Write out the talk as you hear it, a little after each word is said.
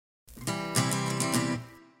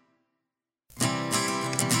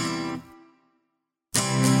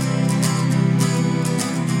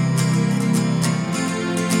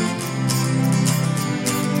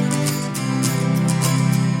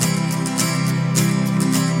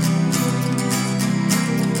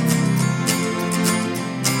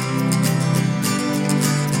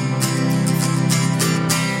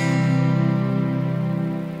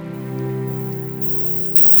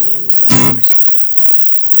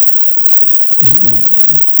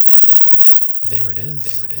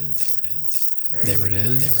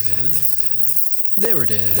it is. There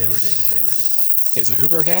it is. It's a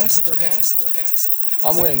HooperCast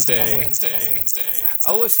on Wednesday.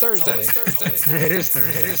 Oh, it's Thursday. It is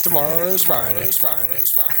Thursday. Tomorrow is Friday.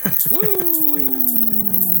 Woo!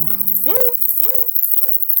 Woo!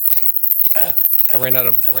 I ran out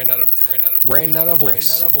of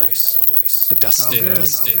voice. Dusted.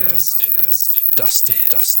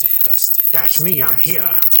 That's me. I'm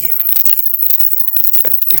here.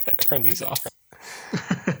 Turn these off.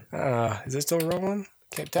 Is it still rolling?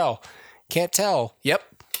 Can't tell. Yep,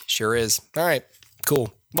 sure is. All right,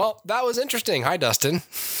 cool. Well, that was interesting. Hi, Dustin.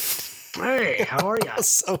 Hey, how are you? That was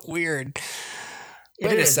so weird.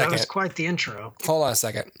 Wait a second. That was quite the intro. Hold on a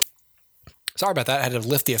second. Sorry about that. I had to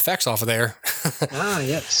lift the effects off of there.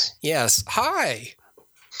 Yes. Yes. Hi.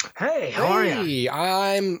 Hey, how are you?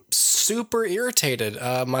 I'm super irritated.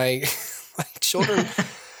 My children...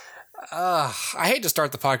 I hate to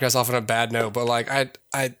start the podcast off on a bad note, but like I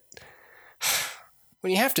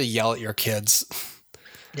when you have to yell at your kids,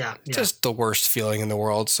 yeah, just the worst feeling in the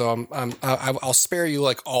world. So I'll spare you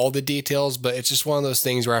like all the details, but it's just one of those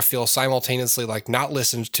things where I feel simultaneously like not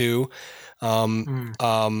listened to,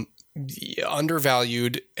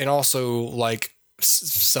 undervalued, and also like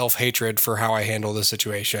self-hatred for how I handle the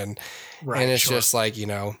situation. Right, and it's just like,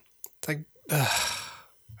 it's like,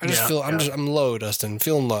 I just feel I'm low, Dustin,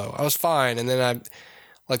 feeling low. I was fine. And then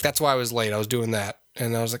that's why I was late. I was doing that.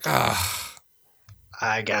 And I was like,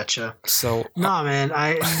 I gotcha. So no, man,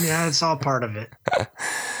 it's all part of it. I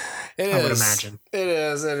would imagine. It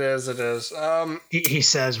is. He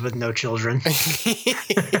says with no children.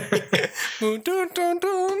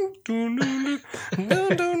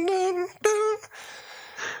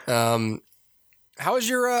 How was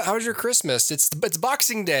your Christmas? It's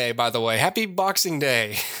Boxing Day, by the way. Happy Boxing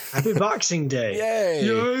Day. Happy Boxing Day. Yay.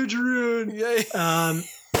 Yeah, Adrian. Yay.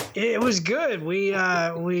 It was good. We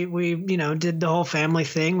did the whole family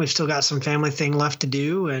thing. We've still got some family thing left to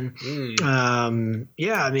do. And it's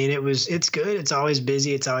good. It's always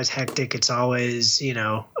busy. It's always hectic. It's always,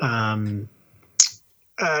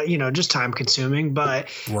 just time consuming, but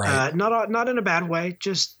not in a bad way.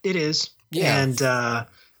 Just it is. Yeah. And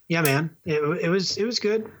yeah, man, it was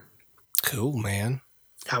good. Cool, man.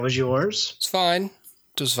 How was yours? It's fine.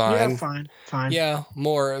 It was fine. Yeah, fine. Yeah,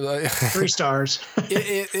 more 3 stars.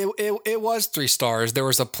 It was 3 stars. There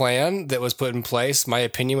was a plan that was put in place. My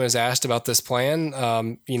opinion was asked about this plan.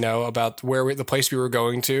 About the place we were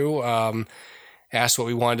going to. Asked what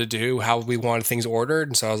we wanted to do, how we wanted things ordered,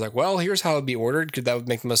 and so I was like, "Well, here's how it would be ordered, because that would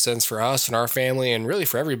make the most sense for us and our family, and really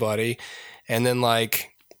for everybody." And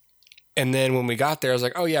then when we got there, I was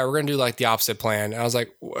like, "Oh yeah, we're gonna do like the opposite plan." And I was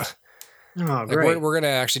like, "Oh, great! We're gonna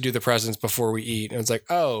actually do the presents before we eat." And it's like,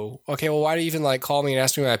 "Oh, okay. Well, why do you even like call me and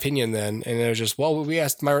ask me my opinion then?" And it was just, "Well, we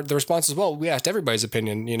asked." The response is, "Well, we asked everybody's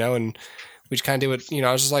opinion, and we just kind of do it."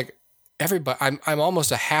 I was just like, "Everybody, I'm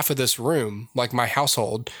almost a half of this room, like my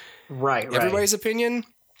household, right? Everybody's opinion."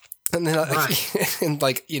 And then,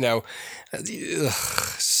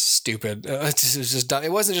 stupid. It was just dumb.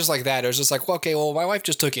 It wasn't just like that. It was just like, well, okay, well, my wife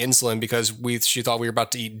just took insulin because she thought we were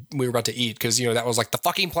about to eat. We were about to eat because that was like the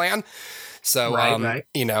fucking plan. So, right.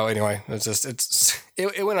 Anyway,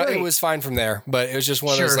 it went. It was fine from there, but it was just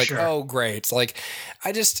one of those like, oh, great. It's like,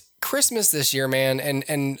 Christmas this year, man,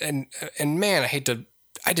 and man,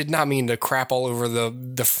 I did not mean to crap all over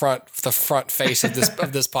the front face of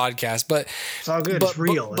this podcast, but it's all good. It's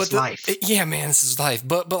real. It's life. Yeah, man, this is life.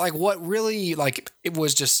 But like what really it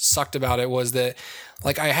was just sucked about it was that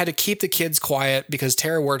like I had to keep the kids quiet because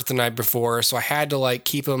Tara worked the night before, so I had to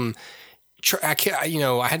keep them. I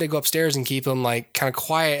had to go upstairs and keep them kind of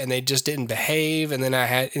quiet, and they just didn't behave. And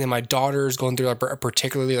then my daughter's going through a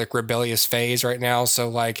particularly rebellious phase right now,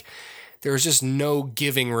 so there was just no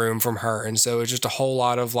giving room from her. And so it was just a whole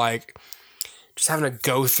lot of just having to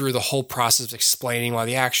go through the whole process of explaining why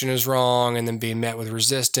the action is wrong and then being met with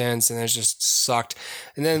resistance. And it just sucked.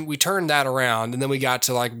 And then we turned that around, and then we got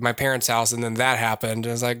to my parents' house, and then that happened.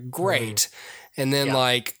 And I was like, great. And then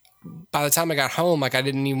by the time I got home, I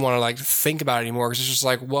didn't even want to think about it anymore. Cause it's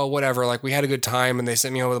just well, whatever. We had a good time, and they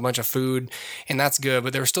sent me home with a bunch of food, and that's good.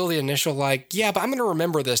 But there was still the initial yeah, but I'm going to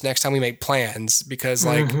remember this next time we make plans, because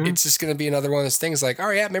it's just going to be another one of those things.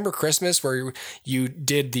 Oh yeah, remember Christmas where you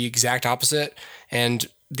did the exact opposite, and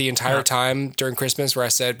the entire time during Christmas where I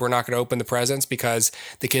said we're not going to open the presents because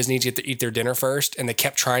the kids need to eat their dinner first, and they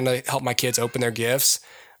kept trying to help my kids open their gifts.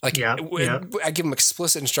 I give them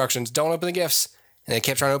explicit instructions: don't open the gifts. And they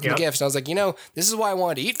kept trying to open the gifts. And I was like, this is why I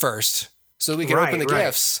wanted to eat first, so we can open the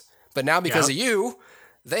gifts. But now because of you,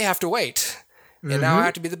 they have to wait. And now I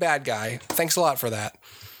have to be the bad guy. Thanks a lot for that.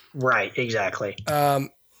 Right, exactly.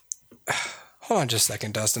 Hold on just a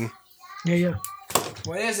second, Dustin. Yeah.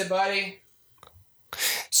 What is it, buddy?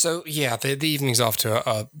 So, yeah, the evening's off to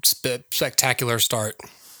a spectacular start.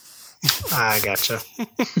 I gotcha.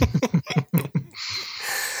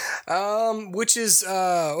 Which is,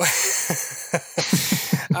 I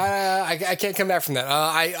can't come back from that.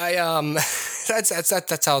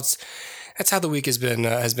 That's how the week has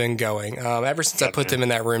been going. Ever since I put them in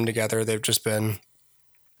that room together, they've just been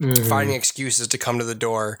finding excuses to come to the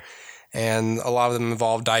door, and a lot of them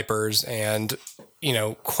involve diapers and,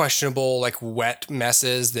 questionable, like, wet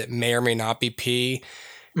messes that may or may not be pee.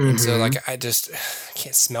 And so, like, I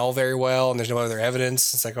can't smell very well, and there's no other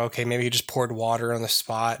evidence. It's like, okay, maybe he just poured water on the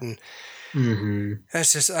spot, and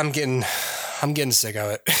that's just, I'm getting sick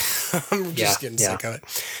of it. I'm just getting sick of it.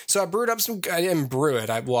 So I brewed up I didn't brew it.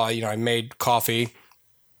 I made coffee,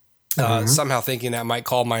 somehow thinking that might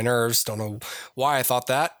calm my nerves. Don't know why I thought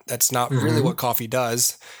that. That's not really what coffee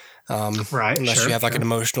does. Right. Unless you have like an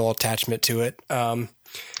emotional attachment to it.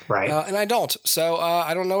 Right. And I don't. So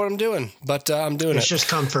I don't know what I'm doing, but I'm doing it. It's just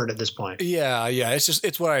comfort at this point. Yeah.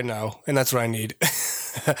 It's what I know, and that's what I need.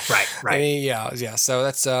 Right. I mean, yeah. So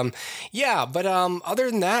that's, but other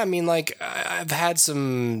than that, I mean, like, I've had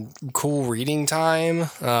some cool reading time.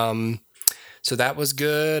 So that was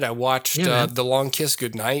good. I watched The Long Kiss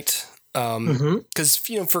Goodnight. Because,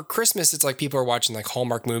 for Christmas, it's like people are watching like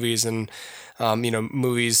Hallmark movies and,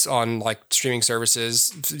 movies on like streaming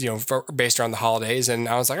services, based around the holidays. And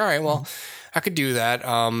I was like, all right, well, I could do that.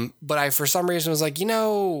 But I, for some reason, was like,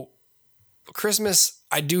 Christmas,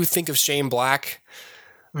 I do think of Shane Black,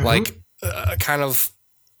 like, kind of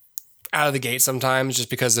out of the gate sometimes just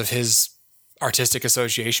because of his artistic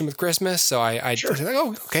association with Christmas. So I was like,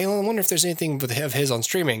 oh, okay, well, I wonder if there's anything of his on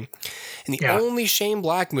streaming. And the only Shane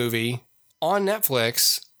Black movie on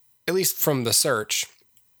Netflix, at least from the search,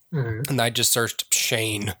 and I just searched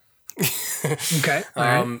Shane. Okay.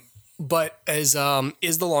 But is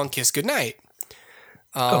The Long Kiss Goodnight.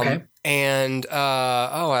 Okay. And,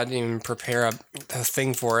 I didn't even prepare a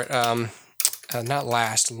thing for it. Not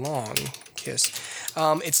Last, Long Kiss.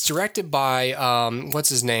 It's directed by, what's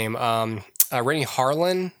his name? Rennie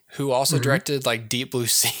Harlin, who also directed like Deep Blue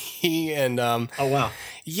Sea and, oh, wow.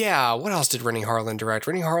 Yeah. What else did Rennie Harlin direct?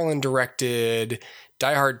 Rennie Harlin directed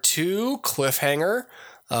Die Hard 2, Cliffhanger,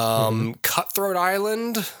 Cutthroat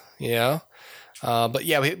Island. Yeah. But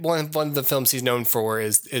yeah, one of the films he's known for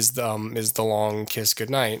is The Long Kiss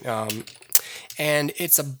Goodnight. And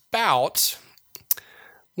it's about,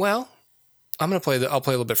 well, I'll play a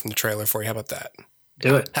little bit from the trailer for you. How about that?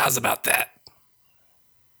 Do it. How's about that?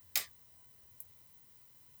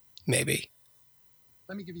 Maybe.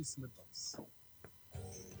 Let me give you some advice.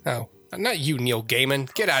 Oh, not you, Neil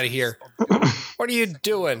Gaiman. Get out of here. What are you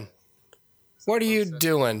doing? What are you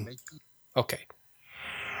doing? Okay.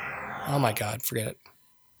 Oh my God, forget it.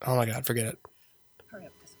 Oh my God, forget it. Hurry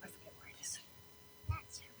up, I forget where it is.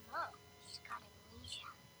 That's her mom. She's got amnesia.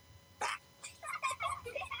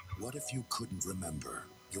 What if you couldn't remember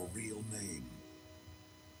your real name,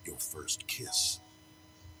 your first kiss,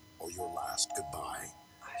 or your last goodbye?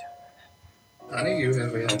 Honey, you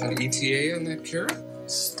have an ETA on that cure?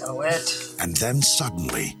 Stow it. And then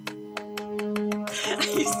suddenly, I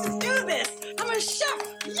used to do this. I'm a chef.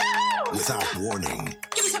 Yo! without warning,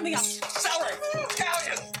 Give me something else. Celery!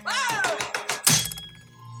 Italian! Ah!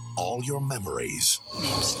 all your memories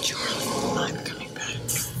Name's Charlie. I'm coming back.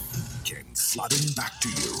 came flooding back to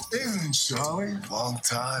you, Evening, Charlie. Long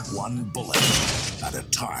time. one bullet at a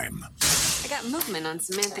time. I got movement on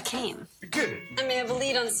Samantha Kane. Good. I may have a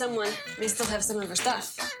lead on someone. May still have some of her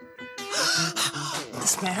stuff.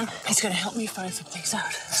 This man, he's gonna help me find some things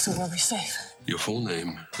out. So we'll be safe. Your full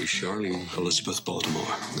name is Charlene Elizabeth Baltimore.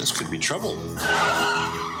 This could be trouble.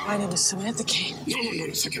 My name is Samantha Kane.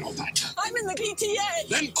 No, forget all that. I'm in the PTA.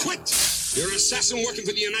 Then quit! You're an assassin working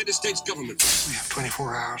for the United States government. We have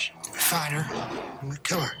 24 hours. We find her, and we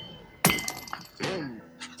kill her. Run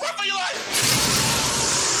for your life!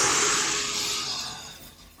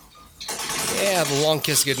 Yeah, The Long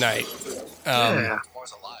Kiss Goodnight. Yeah.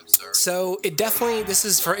 So it definitely, this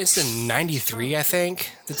is in 93, I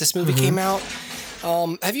think, that this movie came out.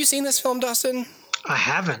 Have you seen this film, Dustin? I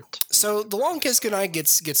haven't. So The Long Kiss Goodnight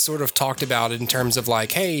gets sort of talked about in terms of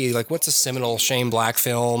like, hey, like what's a seminal Shane Black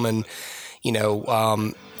film? And,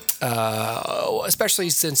 especially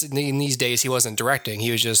since in these days he wasn't directing. He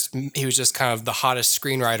was just kind of the hottest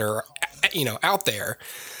screenwriter, out there.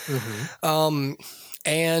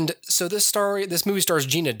 And so this movie stars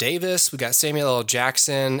Gina Davis. We got Samuel L.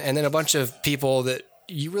 Jackson, and then a bunch of people that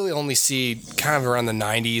you really only see kind of around the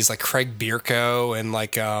 90s, like Craig Bierko and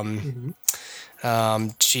like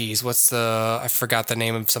What's I forgot the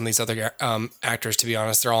name of some of these other actors, to be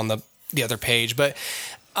honest. They're all on the other page. But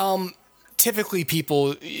typically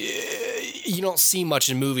people, you don't see much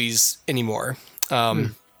in movies anymore.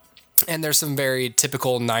 And there's some very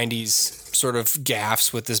typical 90s sort of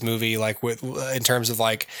gaffes with this movie, like in terms of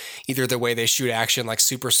like either the way they shoot action, like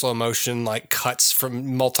super slow motion, like cuts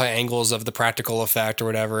from multi angles of the practical effect or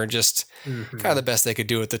whatever, and just kind of the best they could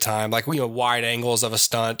do at the time, like, wide angles of a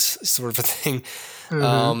stunt sort of a thing.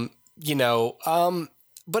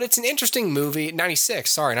 But it's an interesting movie. 96,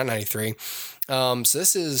 sorry, not 93. So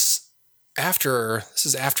this is after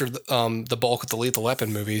the bulk of the Lethal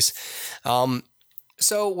Weapon movies.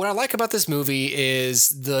 So what I like about this movie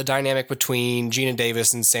is the dynamic between Gina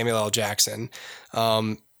Davis and Samuel L. Jackson.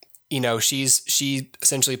 She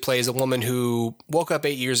essentially plays a woman who woke up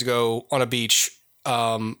 8 years ago on a beach,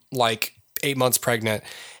 like 8 months pregnant,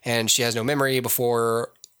 and she has no memory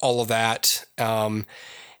before all of that.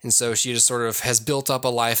 And so she just sort of has built up a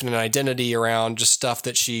life and an identity around just stuff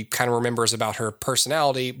that she kind of remembers about her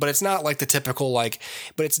personality. But it's not like the typical, but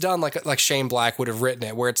it's done like Shane Black would have written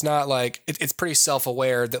it, where it's not like, it's pretty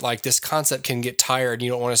self-aware that like this concept can get tired. You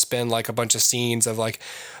don't want to spend like a bunch of scenes of like,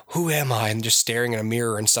 who am I? And just staring in a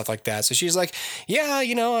mirror and stuff like that. So she's like, yeah,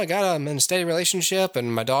 I'm in a steady relationship,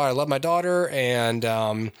 and I love my daughter, and,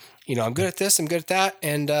 I'm good at this, I'm good at that.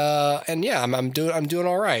 And yeah, I'm doing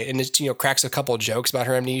all right. And it, cracks a couple of jokes about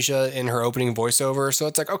her amnesia in her opening voiceover. So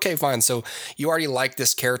it's like, okay, fine. So you already like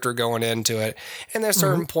this character going into it. And at a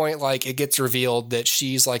certain point, like, it gets revealed that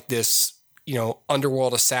she's like this,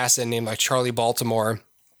 underworld assassin named like Charlie Baltimore.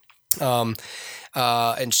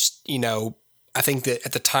 I think that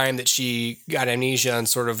at the time that she got amnesia and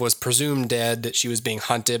sort of was presumed dead, that she was being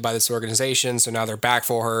hunted by this organization. So now they're back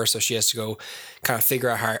for her. So she has to go kind of figure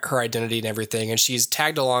out her identity and everything. And she's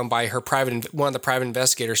tagged along by one of the private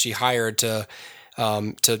investigators she hired to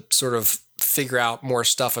sort of figure out more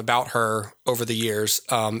stuff about her over the years.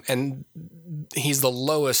 And he's the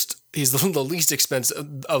least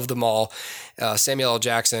expensive of them all. Samuel L.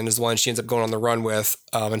 Jackson is the one she ends up going on the run with,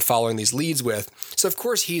 and following these leads with. So of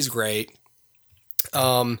course he's great.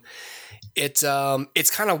 It's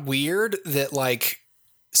kind of weird that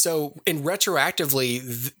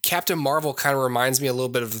retroactively, Captain Marvel kind of reminds me a little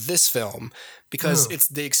bit of this film, because it's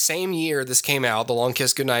the same year this came out, The Long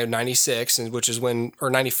Kiss Goodnight of 96, and which is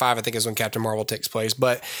or 95, I think is when Captain Marvel takes place.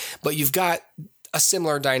 But you've got a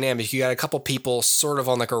similar dynamic. You got a couple people sort of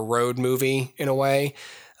on like a road movie in a way.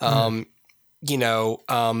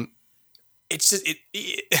 It's just,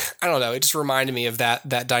 I don't know. It just reminded me of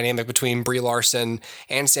that dynamic between Brie Larson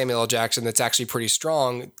and Samuel L. Jackson that's actually pretty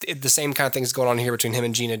strong. The same kind of things going on here between him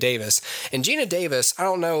and Gina Davis. And Gina Davis, I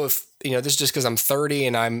don't know if, this is just because I'm 30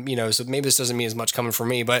 and I'm, so maybe this doesn't mean as much coming from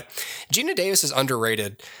me, but Gina Davis is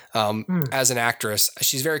underrated as an actress.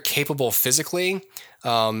 She's very capable physically.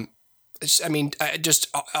 Just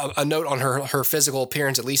a note on her physical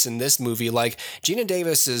appearance, at least in this movie, like Gina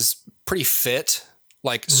Davis is pretty fit,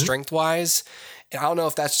 like strength wise. And I don't know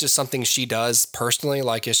if that's just something she does personally.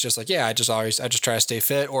 Like, it's just like, yeah, I just try to stay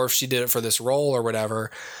fit, or if she did it for this role or whatever.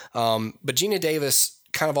 But Gina Davis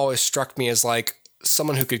kind of always struck me as like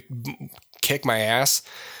someone who could kick my ass.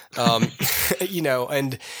 And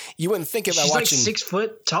you wouldn't think about She's watching. Like 6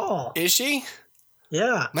 foot tall. Is she?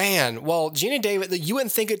 Yeah. Man, well, Gina Davis, you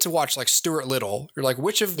wouldn't think it to watch like Stuart Little. You're like,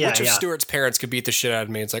 which of Stuart's parents could beat the shit out of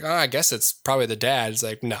me? It's like, I guess it's probably the dad. It's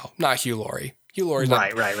like, no, not Hugh Laurie. Hugh Laurie's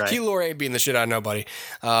right. Hugh Laurie ain't beating the shit out of nobody.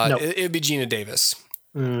 Nope. It'd be Gina Davis.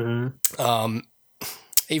 Mm-hmm.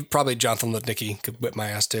 Probably Jonathan Lipnicki could whip my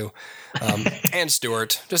ass too. And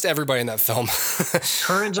Stewart, just everybody in that film.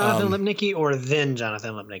 Current Jonathan Lipnicki or then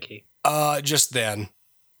Jonathan Lipnicki? Just then.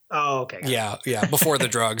 Oh, okay. Yeah. Before the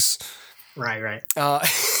drugs. Right.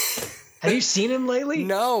 Have you seen him lately?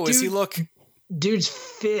 No. Does he look? Dude's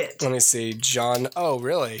fit. Let me see. John. Oh,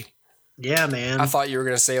 really? Yeah, man. I thought you were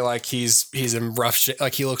gonna say like he's in rough shape.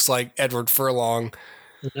 Like he looks like Edward Furlong.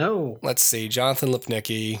 No. Let's see. Jonathan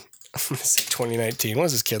Lipnicki. Let's see. 2019. What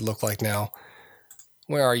does this kid look like now?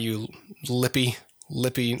 Where are you, Lipnicki?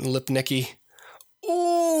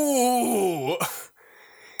 Ooh.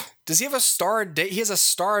 Does he have a Star? He has a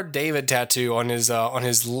Star of David tattoo on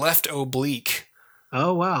his left oblique.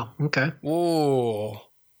 Oh wow. Okay. Ooh.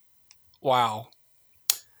 Wow.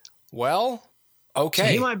 Well, okay. So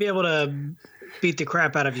he might be able to beat the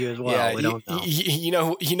crap out of you as well. Yeah, we don't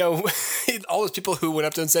know. You know, all those people who went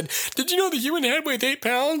up to him and said, "Did you know the human head weighed 8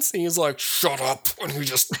 pounds?" And he's like, "Shut up!" And he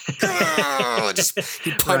just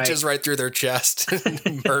he punches right through their chest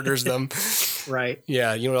and murders them. Right.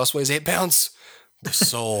 Yeah. You know what else weighs 8 pounds? The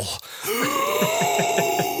soul.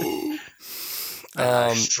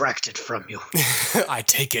 Extract it from you. I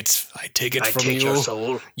take it I from take you. your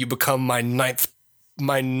soul. You become my ninth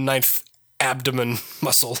abdomen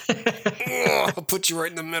muscle. I'll put you right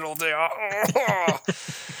in the middle there.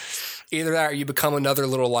 Either that or you become another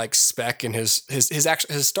little like speck in his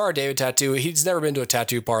Star David tattoo. He's never been to a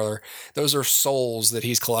tattoo parlor. Those are souls that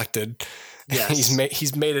he's collected. Yes.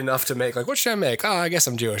 He's made enough to make like, what should I make? Oh, I guess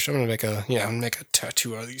I'm Jewish. I'm gonna make a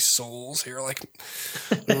tattoo out of these souls here. Like,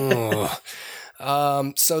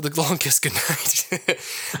 so the Long Kiss Goodnight.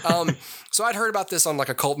 So I'd heard about this on like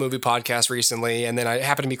a cult movie podcast recently, and then it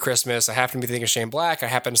happened to be Christmas. I happened to be thinking of Shane Black. I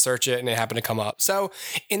happened to search it, and it happened to come up. So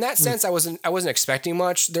in that sense, I wasn't expecting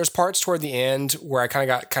much. There's parts toward the end where I kind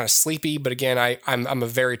of got sleepy, but again, I'm a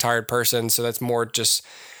very tired person, so that more just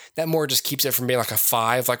keeps it from being like a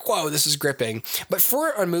 5. Like, whoa, this is gripping. But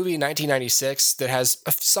for a movie in 1996 that has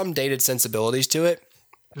some dated sensibilities to it,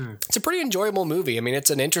 it's a pretty enjoyable movie. I mean, it's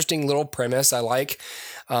an interesting little premise. I like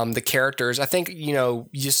the characters. I think,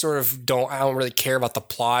 you sort of I don't really care about the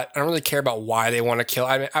plot. I don't really care about why they want to kill.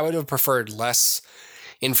 I mean, I would have preferred less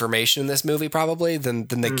information in this movie probably than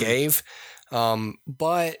they gave.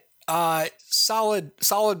 But solid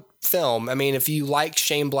film. I mean, if you like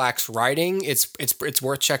Shane Black's writing, it's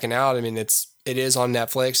worth checking out. I mean, it is on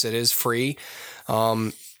Netflix. It is free.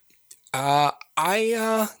 If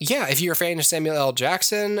you're a fan of Samuel L.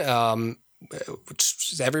 Jackson,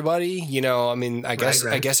 which is everybody, I mean, I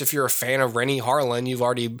guess if you're a fan of Rennie Harlan, you've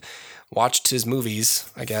already watched his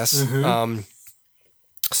movies, I guess. Mm-hmm.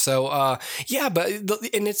 But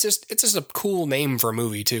it's just a cool name for a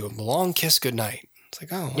movie too. Long Kiss Goodnight. It's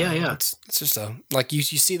like, oh, wow, yeah. It's just like you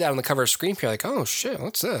see that on the cover of Screen You're like, oh shit,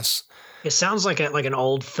 what's this? It sounds like an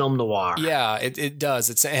old film noir. Yeah, it does.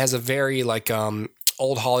 It has a very like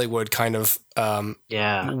old Hollywood kind of wonder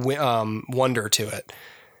to it,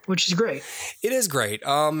 which is great. It is great.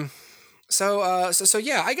 So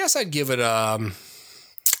yeah, I guess I'd give it like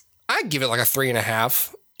a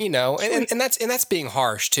 3.5. And that's being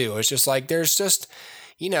harsh too. It's just like there's just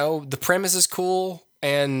the premise is cool,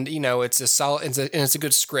 and it's a solid it's a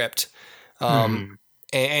good script. And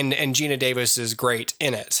Gina Davis is great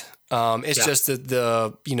in it. It's just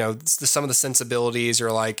that some of the sensibilities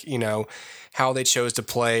are like, how they chose to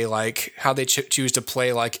play, like how they choose to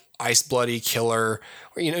play like Ice Bloody Killer,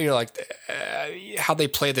 or, how they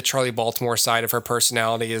play the Charlie Baltimore side of her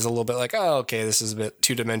personality is a little bit like, oh, okay, this is a bit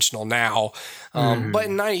 2-dimensional now. But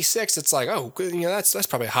in 96, it's like, oh, that's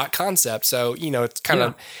probably a hot concept. So, it's kind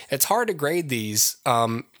of, it's hard to grade these,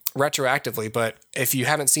 retroactively, but if you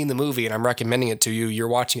haven't seen the movie and I'm recommending it to you, you're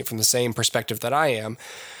watching it from the same perspective that I am.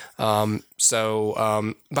 But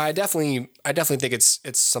I definitely think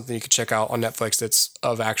it's something you could check out on Netflix that's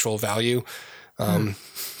of actual value.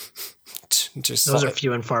 Just those are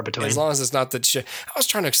few and far between. As long as it's not the shit. I was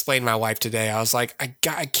trying to explain to my wife today. I was like, I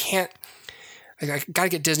gotta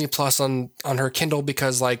get Disney Plus on her Kindle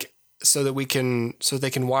because like, so they can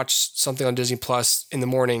watch something on Disney Plus in the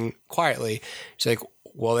morning quietly. She's like,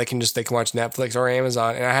 well, they can watch Netflix or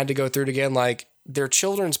Amazon. And I had to go through it again. Like their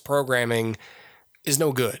children's programming is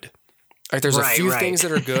no good. Like there's a few things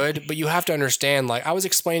that are good, but you have to understand, like I was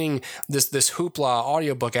explaining this Hoopla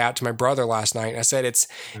audiobook out to my brother last night. And I said, it's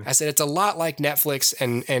a lot like Netflix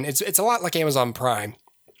and it's a lot like Amazon Prime.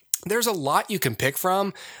 There's a lot you can pick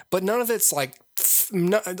from, but none of it's like,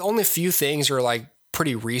 only a few things are like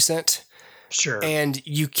pretty recent. Sure. And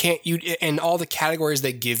and all the categories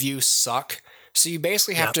they give you suck. So you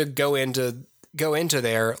basically have to go into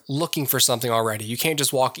there looking for something already. You can't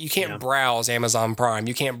just browse Amazon Prime.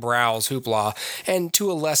 You can't browse Hoopla. And to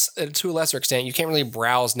a lesser extent, you can't really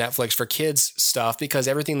browse Netflix for kids stuff because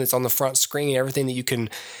everything that's on the front screen, everything that you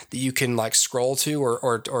can like scroll to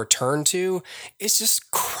or turn to, it's just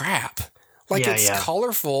crap. Like it's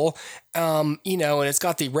colorful, and it's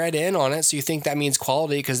got the red N on it. So you think that means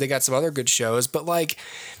quality because they got some other good shows, but like,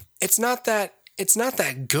 it's not that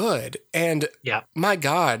good. And my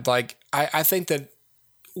God, like I think that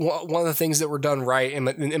one of the things that were done right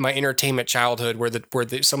in my entertainment childhood were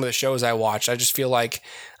some of the shows I watched, I just feel like,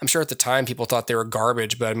 I'm sure at the time people thought they were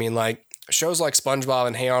garbage, but I mean like shows like SpongeBob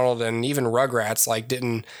and Hey Arnold and even Rugrats, like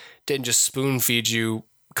didn't just spoon feed you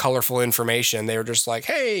colorful information. They were just like,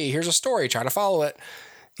 hey, here's a story, try to follow it,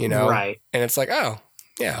 Right. And it's like, oh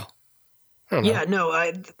yeah. Yeah, no,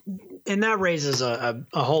 and that raises a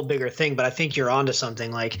whole bigger thing, but I think you're onto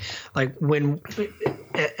something. Like when,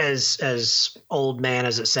 as old man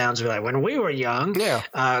as it sounds, like when we were young,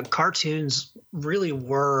 cartoons really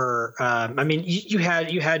were. I mean, you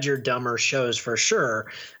had your dumber shows for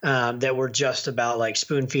sure that were just about like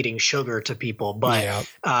spoon feeding sugar to people, but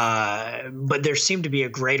there seemed to be a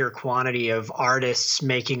greater quantity of artists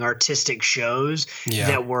making artistic shows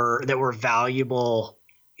that were valuable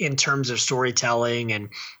in terms of storytelling and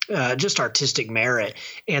just artistic merit.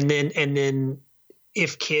 And then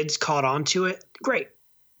if kids caught on to it, great,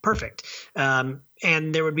 perfect.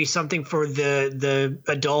 And there would be something for the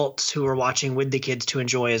adults who are watching with the kids to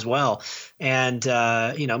enjoy as well. And,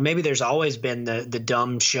 maybe there's always been the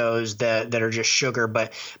dumb shows that are just sugar,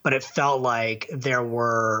 but it felt like there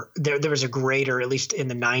was a greater, at least in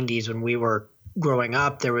the 90s when we were growing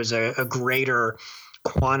up, there was a greater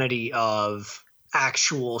quantity of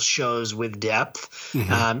actual shows with depth.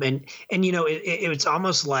 And it's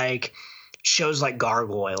almost like shows like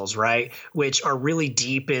Gargoyles, right? Which are really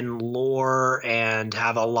deep in lore and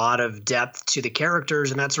have a lot of depth to the characters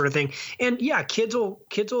and that sort of thing. And yeah, kids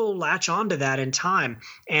will latch onto that in time,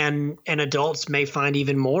 and adults may find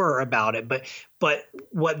even more about it. But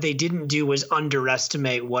what they didn't do was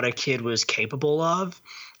underestimate what a kid was capable of.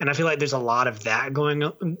 And I feel like there's a lot of that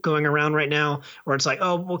going around right now, where it's like,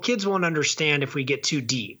 oh, well, kids won't understand if we get too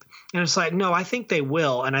deep. And it's like, no, I think they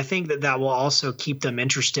will. And I think that will also keep them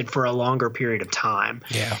interested for a longer period of time.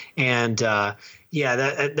 Yeah. And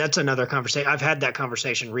that's another conversation. I've had that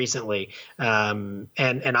conversation recently. And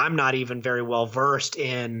I'm not even very well versed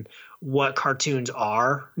in what cartoons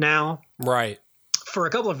are now. Right. For a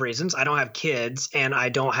couple of reasons. I don't have kids and I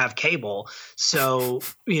don't have cable. So,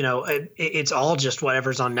 it's all just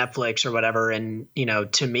whatever's on Netflix or whatever. And,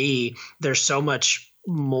 to me, there's so much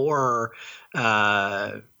more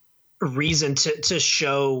reason to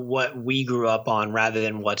show what we grew up on rather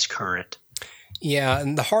than what's current. Yeah,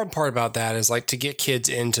 and the hard part about that is like to get kids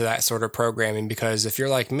into that sort of programming, because if you're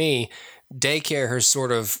like me, daycare has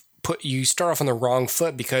sort of you start off on the wrong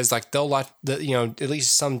foot, because like they'll let at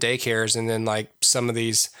least some daycares, and then like some of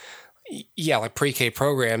these like pre-K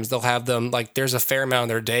programs, they'll have them like there's a fair amount of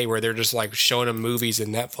their day where they're just like showing them movies in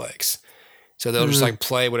Netflix. So they'll just like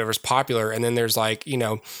play whatever's popular, and then there's like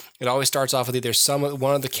it always starts off with either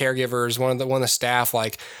one of the caregivers, one of the staff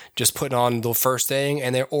like just putting on the first thing,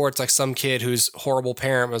 or it's like some kid whose horrible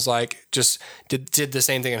parent was like just did the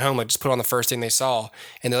same thing at home, like just put on the first thing they saw,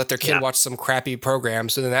 and they let their kid watch some crappy program.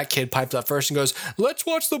 So then that kid pipes up first and goes, "Let's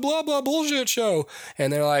watch the blah blah bullshit show,"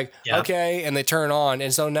 and they're like, "Okay," and they turn on,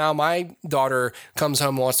 and so now my daughter comes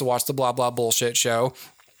home and wants to watch the blah blah bullshit show.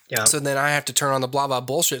 Yeah. So then I have to turn on the blah, blah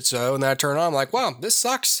bullshit show, and then I turn on, I'm like, wow, this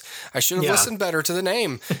sucks. I should have listened better to the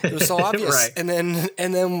name. It was so obvious. Right.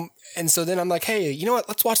 And so then I'm like, hey, you know what?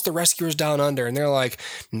 Let's watch The Rescuers Down Under. And they're like,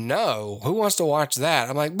 no, who wants to watch that?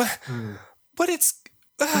 I'm like, but it's...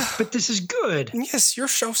 but this is good. Yes, your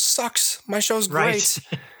show sucks. My show's great.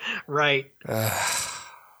 Right.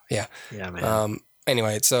 Yeah. Yeah, man.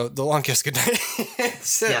 Anyway, so The Long Kiss Goodnight.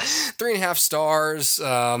 3.5 stars.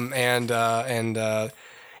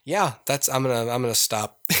 Yeah, I'm gonna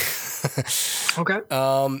stop.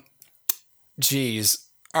 Okay. Geez.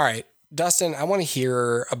 All right, Dustin, I want to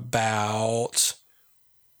hear about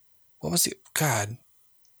what was it? God,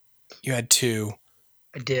 you had two.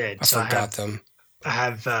 I did. I forgot them. I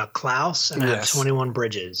have Klaus and I have 21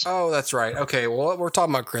 Bridges. Oh, that's right. Okay, well, we're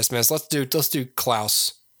talking about Christmas. Let's do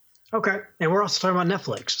Klaus. Okay, and we're also talking about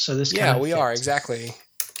Netflix. So this we are exactly.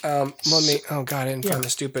 Let me. Oh God, I didn't find the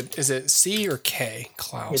stupid. Is it C or K?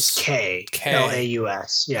 Klaus. It's K.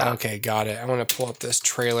 Klaus. Yeah. Okay, got it. I want to pull up this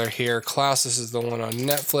trailer here. Klaus. This is the one on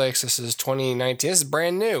Netflix. This is 2019. This is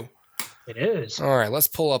brand new. It is. All right, let's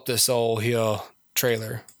pull up this old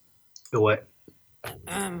trailer. Do it.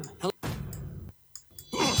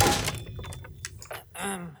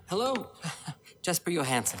 Hello, Jesper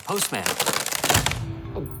Johansson, postman.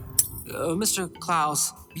 Mr.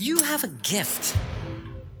 Klaus, you have a gift.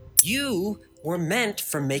 You were meant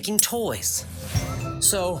for making toys.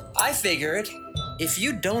 So I figured if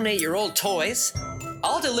you donate your old toys,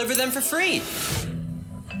 I'll deliver them for free.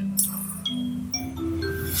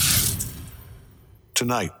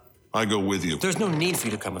 Tonight, I go with you. There's no need for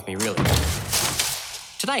you to come with me, really.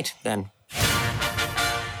 Tonight, then.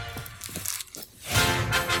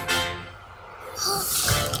 Our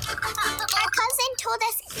cousin told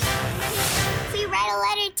us if we write a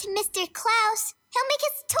letter to Mr. Klaus, he'll make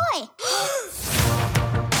us a toy.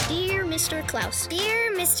 Dear Mr. Klaus.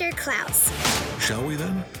 Dear Mr. Klaus. Shall we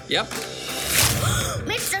then? Yep.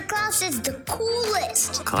 Mr. Klaus is the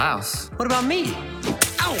coolest. Klaus? What about me?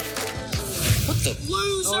 Ow! What the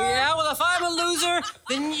loser? Oh yeah, well if I'm a loser,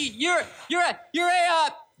 then you're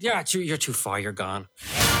too far. You're gone.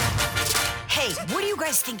 Hey, Hey, what do you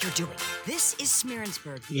guys think you're doing? This is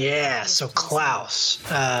Smearensburg. Yeah, so Klaus.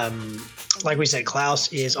 Like we said,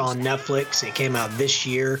 Klaus is on Netflix. It came out this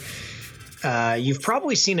year. You've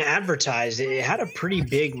probably seen it advertised. It had a pretty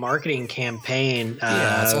big marketing campaign.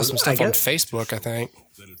 I saw some stuff on Facebook, I think.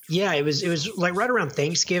 Yeah, it was like right around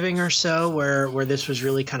Thanksgiving or so where this was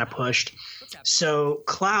really kind of pushed. So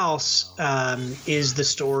Klaus is the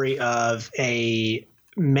story of a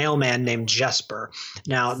mailman named Jesper.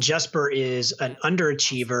 Now, Jesper is an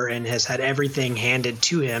underachiever and has had everything handed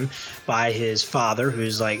to him by his father,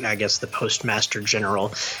 who's like, I guess, the postmaster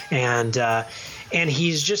general. And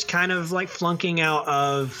he's just kind of like flunking out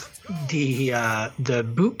of the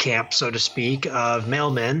boot camp, so to speak, of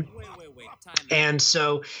mailmen. And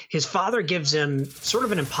so his father gives him sort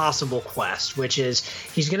of an impossible quest, which is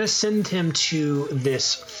he's going to send him to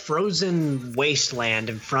this frozen wasteland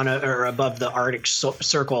in front of or above the Arctic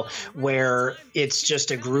Circle, where it's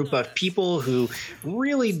just a group of people who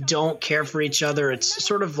really don't care for each other. It's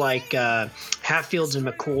sort of like Hatfields and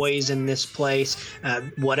McCoys in this place.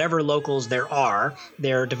 Whatever locals there are,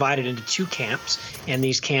 they're divided into two camps, and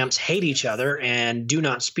these camps hate each other and do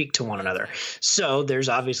not speak to one another. So there's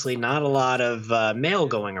obviously not a lot of mail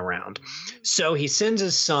going around. So he sends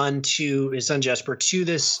his son Jesper to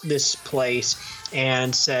this place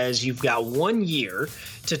and says, you've got 1 year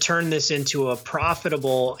to turn this into a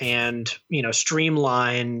profitable and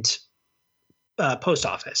streamlined post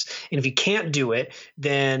office. And if you can't do it,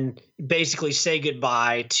 then basically say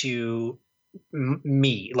goodbye to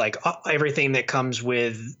me, like everything that comes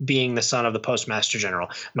with being the son of the postmaster general.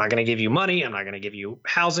 I'm not going to give you money. I'm not going to give you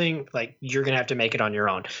housing. Like, you're going to have to make it on your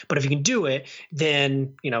own. But if you can do it,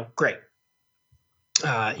 then, great.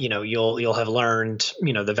 You'll have learned,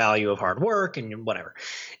 the value of hard work and whatever.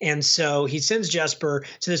 And so he sends Jesper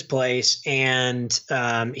to this place, and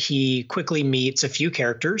he quickly meets a few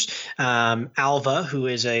characters. Alva, who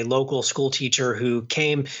is a local school teacher who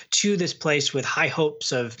came to this place with high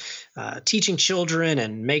hopes of teaching children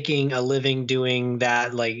and making a living doing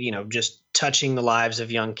that, just touching the lives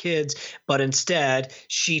of young kids. But instead,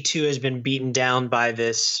 she too has been beaten down by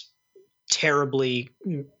this terribly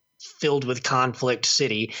filled with conflict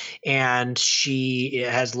city, and she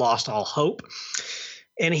has lost all hope.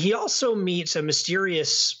 And he also meets a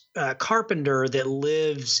mysterious carpenter that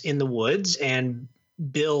lives in the woods and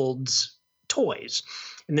builds toys.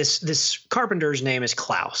 And this carpenter's name is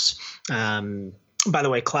Klaus. By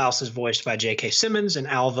the way, Klaus is voiced by J.K. Simmons and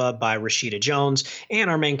Alva by Rashida Jones,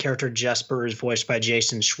 and our main character Jesper is voiced by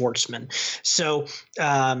Jason Schwartzman. So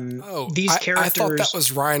these characters, I thought that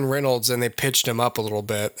was Ryan Reynolds, and they pitched him up a little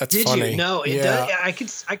bit. That's funny. Did you? No, it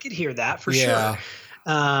does. I could hear that for sure.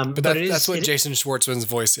 But that's what Jason Schwartzman's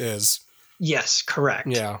voice is. Yes, correct.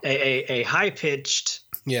 Yeah, a high pitched.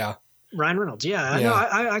 Yeah, Ryan Reynolds. Yeah, no,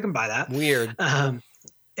 I can buy that. Weird.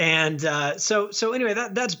 And so anyway,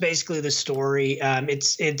 that's basically the story.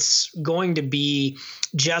 It's going to be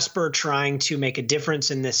Jesper trying to make a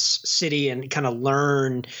difference in this city and kind of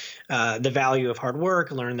learn the value of hard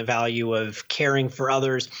work, learn the value of caring for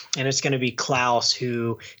others. And it's going to be Klaus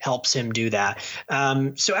who helps him do that.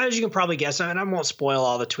 So as you can probably guess, and I won't spoil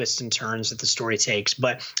all the twists and turns that the story takes,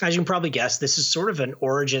 but as you can probably guess, this is sort of an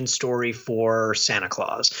origin story for Santa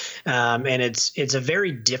Claus. And it's a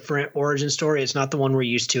very different origin story. It's not the one we're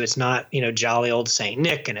used to. It's not, jolly old Saint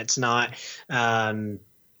Nick, and it's not,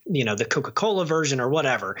 the Coca-Cola version or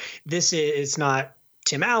whatever. It's not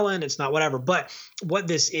Tim Allen. It's not whatever. But what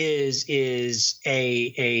this is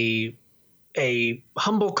a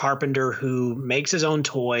humble carpenter who makes his own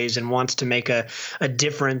toys and wants to make a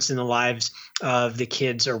difference in the lives of the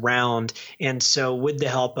kids around. And so with the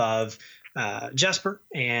help of Jesper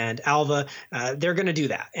and Alva, they're going to do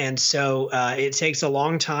that. And so it takes a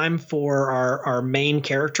long time for our main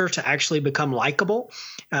character to actually become likable.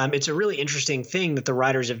 It's a really interesting thing that the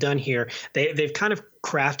writers have done here. They've kind of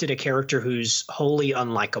crafted a character who's wholly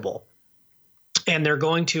unlikable. And they're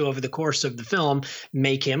going to, over the course of the film,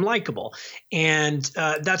 make him likable. And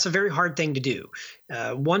that's a very hard thing to do.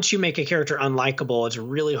 Once you make a character unlikable, it's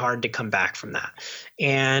really hard to come back from that.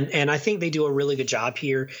 And I think they do a really good job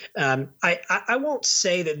here. I won't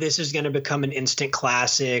say that this is going to become an instant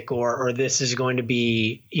classic or this is going to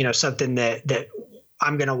be, something that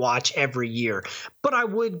I'm going to watch every year. But I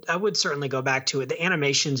would certainly go back to it. The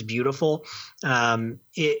animation's beautiful. I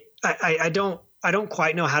don't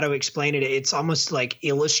quite know how to explain it. It's almost like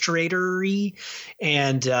illustrator-y,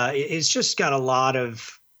 and it's just got a lot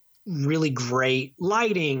of really great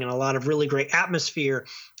lighting and a lot of really great atmosphere.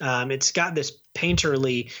 It's got this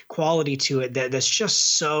painterly quality to it that's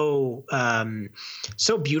just so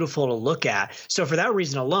beautiful to look at. So for that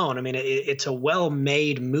reason alone, I mean, it's a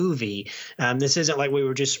well-made movie. This isn't like what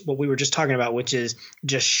we were just talking about, which is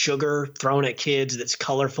just sugar thrown at kids that's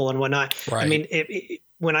colorful and whatnot. Right. I mean,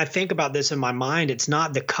 when I think about this in my mind, it's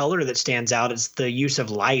not the color that stands out; it's the use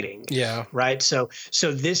of lighting. Yeah. Right. So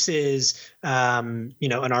this is an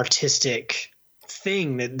artistic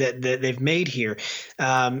thing that they've made here,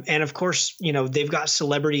 and of course, they've got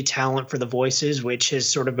celebrity talent for the voices, which has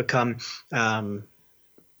sort of become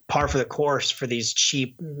par for the course for these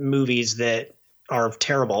cheap movies that are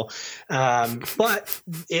terrible, but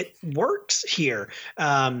it works here.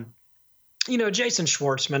 Jason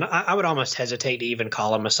Schwartzman, I would almost hesitate to even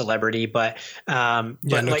call him a celebrity, but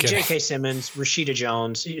J.K. Simmons, Rashida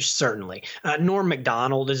Jones, certainly. Norm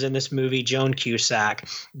Macdonald is in this movie, Joan Cusack.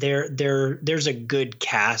 There's a good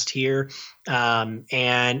cast here,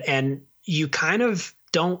 and you kind of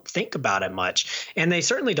don't think about it much, and they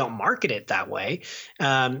certainly don't market it that way.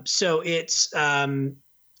 So it's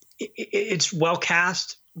well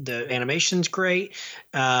cast. The animation's great.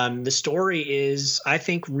 The story is, I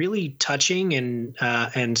think, really touching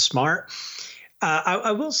and smart.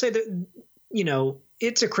 I will say that,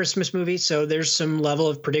 it's a Christmas movie, so there's some level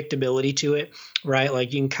of predictability to it, right?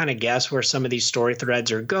 Like you can kind of guess where some of these story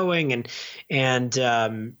threads are going, and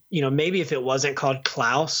maybe if it wasn't called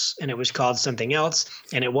Klaus and it was called something else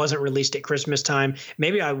and it wasn't released at Christmas time,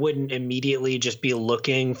 maybe I wouldn't immediately just be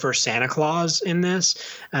looking for Santa Claus in this.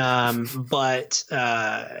 But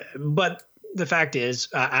the fact is,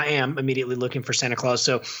 I am immediately looking for Santa Claus.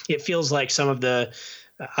 So it feels like some of the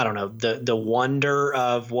wonder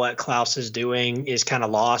of what Klaus is doing is kind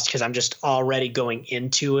of lost because I'm just already going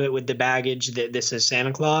into it with the baggage that this is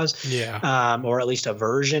Santa Claus, or at least a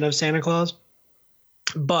version of Santa Claus.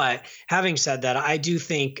 But having said that, I do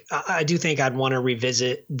think I'd want to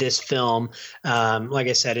revisit this film. Like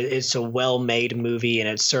I said, it's a well-made movie, and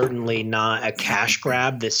it's certainly not a cash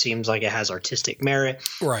grab. This seems like it has artistic merit,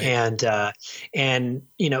 right? And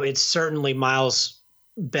it's certainly miles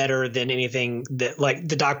better than anything that, like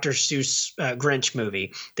the Dr. Seuss Grinch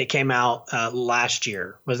movie that came out last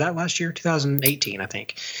year. Was that last year? 2018, I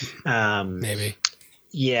think. Maybe.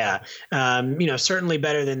 Yeah. Certainly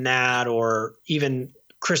better than that, or even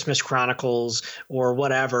Christmas Chronicles or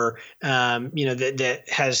whatever, that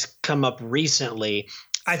has come up recently.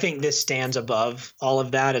 I think this stands above all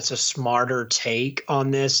of that. It's a smarter take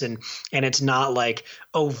on this, and it's not like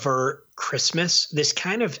overt Christmas. This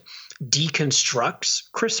kind of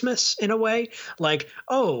deconstructs Christmas in a way, like,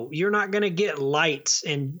 oh, you're not going to get lights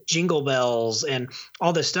and jingle bells and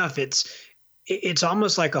all this stuff. It's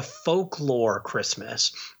almost like a folklore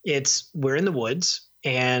Christmas. We're in the woods,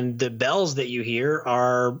 and the bells that you hear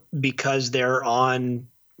are because they're on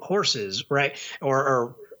horses, right?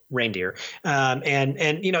 Or reindeer.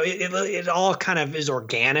 It all kind of is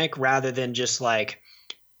organic rather than just like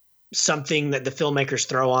something that the filmmakers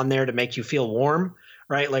throw on there to make you feel warm,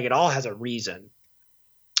 right? Like it all has a reason.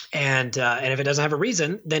 And if it doesn't have a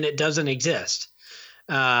reason, then it doesn't exist.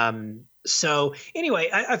 So anyway,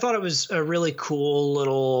 I thought it was a really cool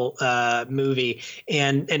little movie.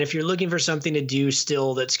 And if you're looking for something to do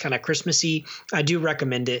still that's kind of Christmassy, I do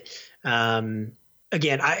recommend it.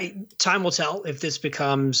 Again, time will tell if this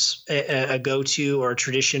becomes a go-to or a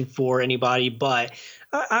tradition for anybody, but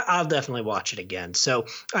I'll definitely watch it again. So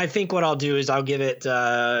I think what I'll do is I'll give it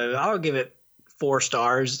 4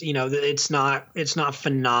 stars. It's not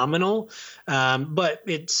phenomenal, but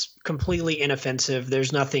it's completely inoffensive.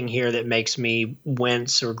 There's nothing here that makes me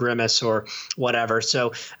wince or grimace or whatever.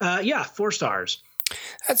 So 4 stars.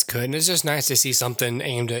 That's good. And it's just nice to see something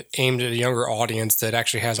aimed at a younger audience that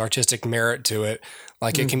actually has artistic merit to it.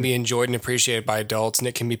 Like it can be enjoyed and appreciated by adults, and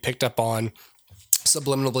it can be picked up on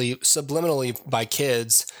subliminally by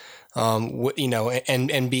kids,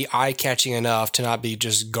 and be eye-catching enough to not be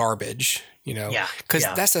just garbage. Because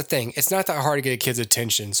that's the thing. It's not that hard to get a kid's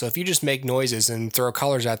attention. So if you just make noises and throw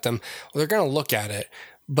colors at them, well, they're going to look at it.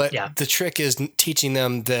 But the trick is teaching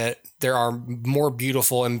them that there are more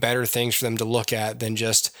beautiful and better things for them to look at than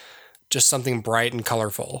just something bright and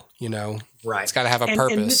colorful. Right? It's got to have a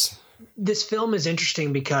purpose. And this film is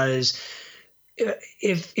interesting because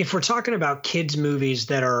if we're talking about kids movies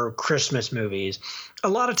that are Christmas movies, a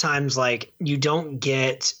lot of times like you don't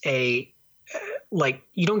get any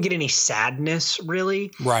sadness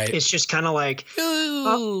really. Right. It's just kind of like,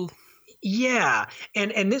 ooh. Yeah.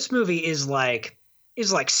 And this movie is like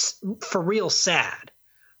for real sad,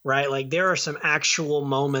 right? Like there are some actual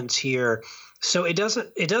moments here So it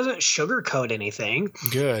doesn't sugarcoat anything.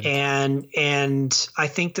 Good. And I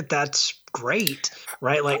think that's great,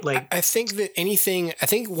 right? I think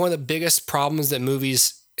one of the biggest problems that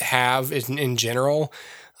movies have in general,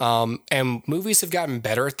 and movies have gotten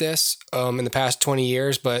better at this in the past 20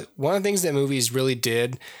 years, but one of the things that movies really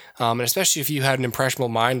did, and especially if you had an impressionable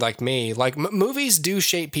mind like me, like movies do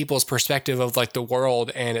shape people's perspective of like the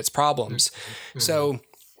world and its problems. Mm-hmm. So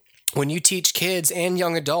when you teach kids and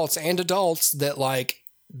young adults and adults that like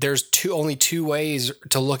there's only two ways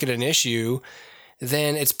to look at an issue,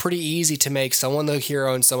 then it's pretty easy to make someone the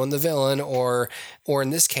hero and someone the villain, or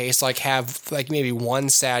in this case, like have like maybe one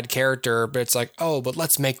sad character, but it's like, oh, but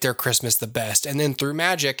let's make their Christmas the best. And then through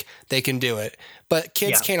magic, they can do it. But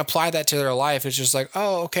kids can't apply that to their life. It's just like,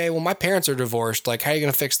 oh, okay, well, my parents are divorced. Like, how are you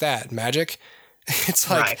going to fix that? Magic? It's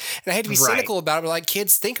like, and I hate to be cynical about it, but like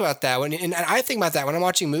kids think about that and I think about that when I'm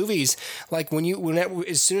watching movies. Like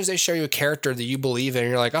as soon as they show you a character that you believe in,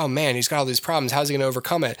 you're like, oh man, he's got all these problems. How's he going to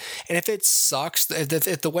overcome it? And if it sucks,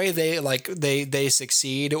 if the way they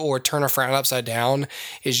succeed or turn a frown upside down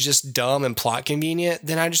is just dumb and plot convenient,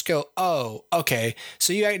 then I just go, oh, okay.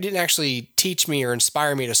 So you didn't actually teach me or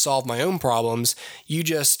inspire me to solve my own problems. You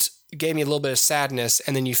just gave me a little bit of sadness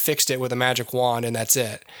and then you fixed it with a magic wand and that's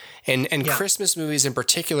it. And Christmas movies in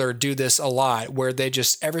particular do this a lot, where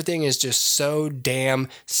everything is just so damn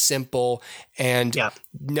simple and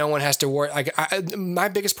no one has to worry. My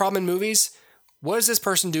biggest problem in movies, what does this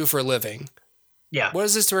person do for a living? Yeah. What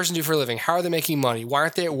does this person do for a living? How are they making money? Why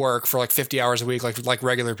aren't they at work for like 50 hours a week like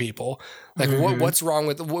regular people? Like what's wrong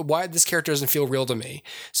with why this character doesn't feel real to me?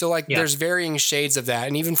 So like there's varying shades of that.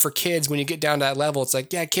 And even for kids, when you get down to that level, it's like,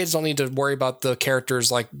 kids don't need to worry about the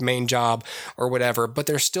character's like main job or whatever, but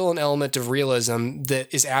there's still an element of realism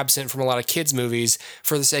that is absent from a lot of kids movies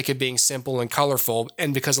for the sake of being simple and colorful.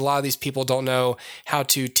 And because a lot of these people don't know how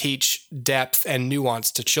to teach depth and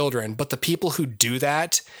nuance to children, but the people who do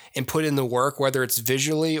that and put in the work, whether it's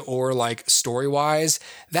visually or like story-wise,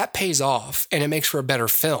 that pays off and it makes for a better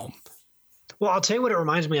film. Well, I'll tell you what it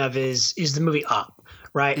reminds me of is the movie Up,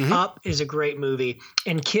 right? Mm-hmm. Up is a great movie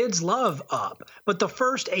and kids love Up, but the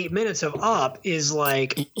first 8 minutes of Up is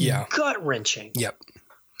like gut-wrenching. Yep.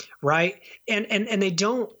 Right? And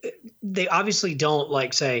they obviously don't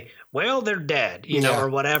like say, well, they're dead, you know, or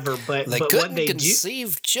whatever, but what they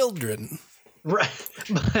conceive children. Right.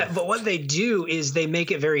 But what they do is they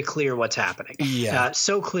make it very clear what's happening. Yeah.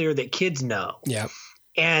 So clear that kids know. Yeah.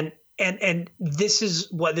 And this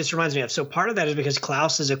is what this reminds me of. So part of that is because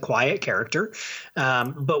Klaus is a quiet character.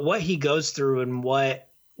 But what he goes through and what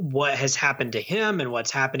has happened to him and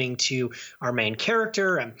what's happening to our main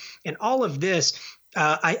character and all of this,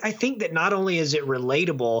 I think that not only is it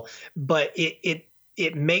relatable, but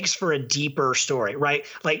it makes for a deeper story, right?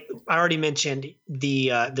 Like I already mentioned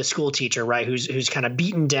the school teacher, right? Who's kind of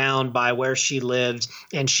beaten down by where she lives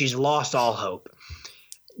and she's lost all hope.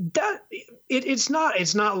 That it's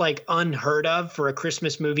not like unheard of for a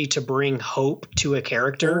Christmas movie to bring hope to a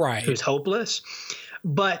character who's hopeless,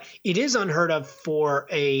 but it is unheard of for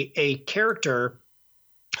a character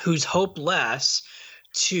who's hopeless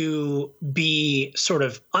to be sort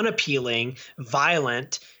of unappealing,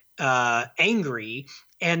 violent, angry,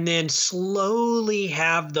 and then slowly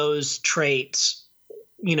have those traits,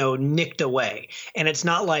 you know, nicked away. And it's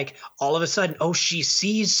not like all of a sudden, oh, she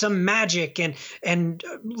sees some magic and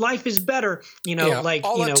life is better, you know, like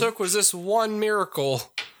all it took was this one miracle.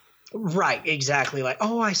 Right, exactly. Like,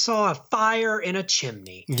 oh, I saw a fire in a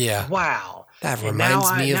chimney. Yeah. Wow. That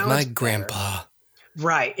reminds me of my grandpa.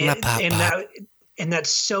 Right. And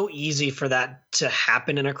that's so easy for that to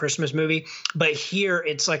happen in a Christmas movie. But here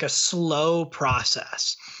it's like a slow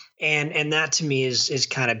process. And that to me is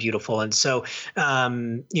kind of beautiful. And so,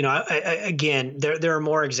 you know, again, there are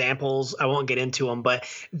more examples. I won't get into them, but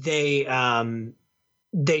they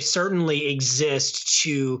certainly exist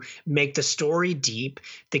to make the story deep,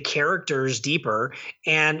 the characters deeper,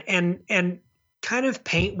 and kind of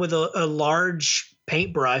paint with a large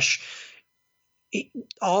paintbrush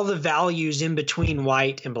all the values in between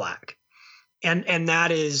white and black. And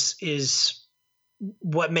that is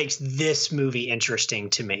what makes this movie interesting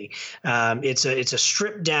to me. It's a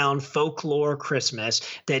stripped down folklore Christmas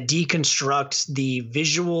that deconstructs the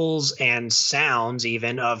visuals and sounds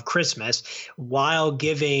even of Christmas while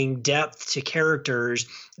giving depth to characters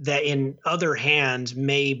that in other hands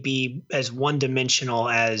may be as one-dimensional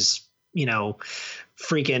as, you know,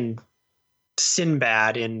 freaking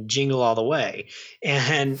Sinbad in Jingle All the Way.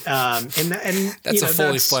 And that's a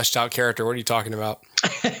fully fleshed out character. What are you talking about?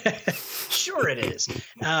 Sure it is.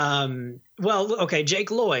 Well, okay,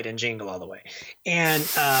 Jake Lloyd in Jingle All the Way. And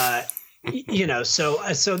So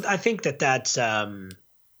I think that's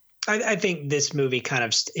I think this movie kind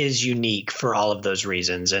of is unique for all of those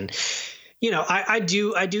reasons. And, I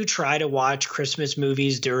do try to watch Christmas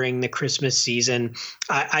movies during the Christmas season.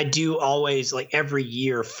 I do always, like, every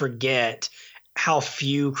year forget how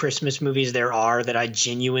few Christmas movies there are that I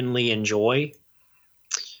genuinely enjoy.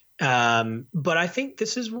 But I think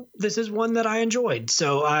this is one that I enjoyed.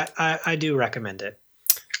 So I do recommend it.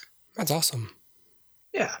 That's awesome.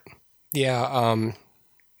 Yeah. Yeah.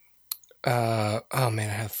 Oh man,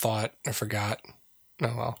 I had a thought. I forgot.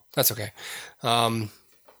 Oh well, that's okay.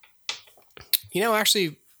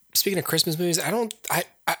 Actually, speaking of Christmas movies, I know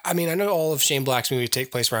all of Shane Black's movies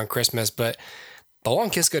take place around Christmas, but The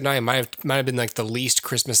Long Kiss Goodnight might have been like the least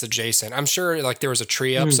Christmas adjacent. I'm sure like there was a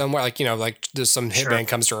tree up somewhere, like there's some hitman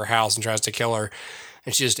comes to her house and tries to kill her,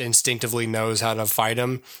 and she just instinctively knows how to fight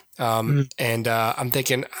him. And I'm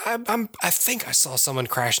thinking, I think I saw someone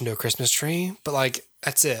crash into a Christmas tree, but like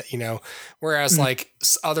that's it, Whereas like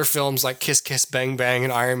other films like Kiss Kiss Bang Bang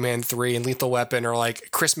and Iron Man 3 and Lethal Weapon are like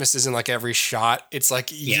Christmas is in like every shot. It's like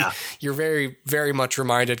you're very, very much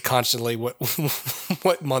reminded constantly what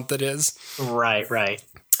what month it is. Right.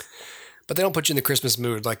 But they don't put you in the Christmas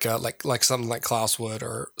mood like something like Klaus would,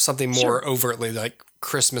 or something more overtly like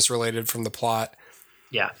Christmas related from the plot.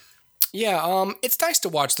 Yeah. Yeah, it's nice to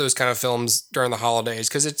watch those kind of films during the holidays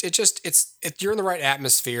because it's you're in the right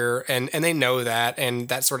atmosphere and they know that, and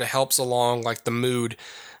that sort of helps along like the mood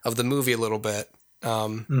of the movie a little bit.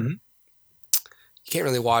 You can't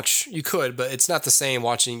really watch. You could, but it's not the same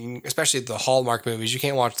watching, especially the Hallmark movies. You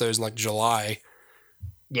can't watch those in like July.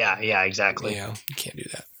 Yeah, exactly. Yeah, you can't do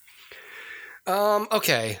that.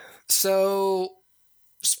 Okay, so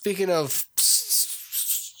speaking of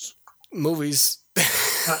movies.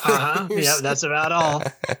 Yeah, that's about all.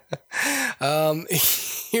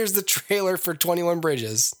 Here's the trailer for 21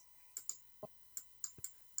 Bridges.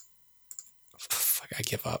 Fuck, I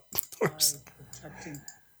give up.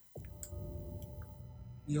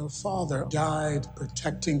 Your father died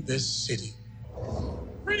protecting this city.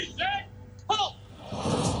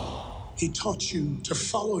 He taught you to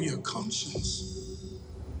follow your conscience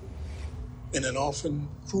in an often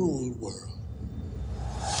cruel world.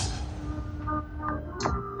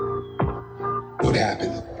 What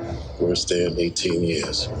happened? Worst day of 18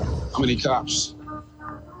 years. How many cops?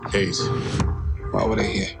 8. Why were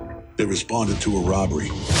they here? They responded to a robbery.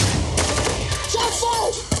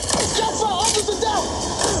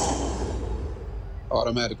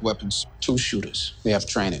 Automatic weapons. 2 shooters. They have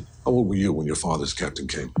training. How old were you when your father's captain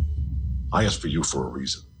came? I asked for you for a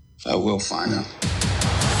reason. I will find out.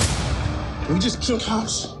 We just killed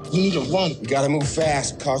cops. You need to run. We gotta move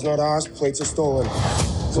fast. Car's not ours, plates are stolen.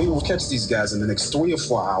 If we will catch these guys in the next 3 or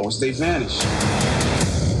 4 hours, they vanish.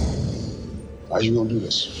 How are you gonna do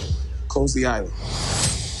this? Close the island.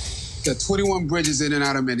 Got 21 bridges in and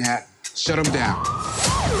out of Manhattan. Shut them down.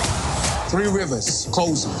 3 rivers,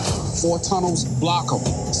 close them. 4 tunnels, block them.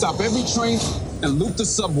 Stop every train and loop the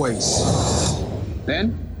subways.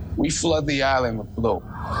 Then, we flood the island with blue.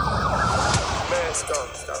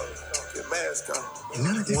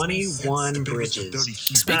 21 Bridges.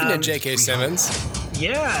 Speaking of J.K. Simmons.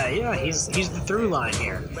 Yeah, he's the through line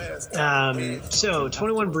here. So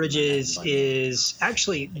 21 Bridges is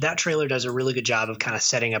actually, that trailer does a really good job of kind of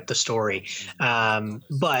setting up the story.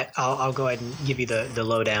 But I'll go ahead and give you the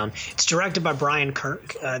lowdown. It's directed by Brian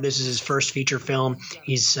Kirk. This is his first feature film.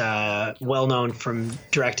 He's well known from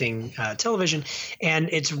directing television, and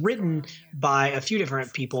it's written by a few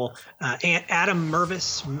different people. Adam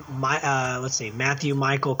Mervis, Matthew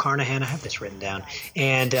Michael Carnahan. I have this written down.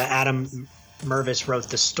 And Adam Mervis wrote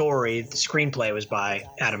the story. The screenplay was by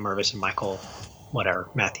Adam Mervis and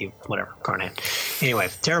Matthew Carnahan. Anyway,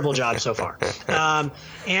 terrible job so far.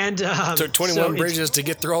 Took 21 Bridges to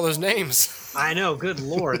get through all those names. I know. Good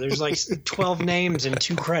Lord. There's like 12 names and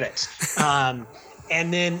 2 credits. And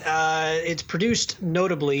then it's produced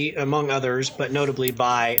notably, among others, but notably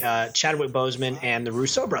by Chadwick Boseman and the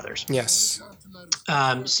Russo brothers. Yes.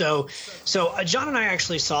 So John and I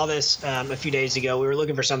actually saw this a few days ago. We were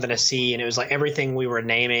looking for something to see, and it was like everything we were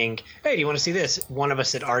naming. Hey, do you want to see this? One of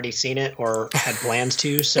us had already seen it or had plans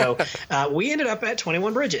to. So we ended up at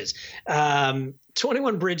 21 Bridges.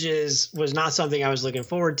 21 Bridges was not something I was looking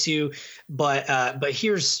forward to, but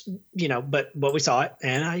here's, but we saw it,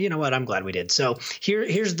 and you know what? I'm glad we did. So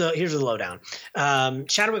here's the lowdown.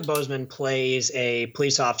 Chadwick Boseman plays a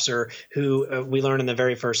police officer who we learn in the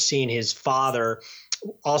very first scene, his father,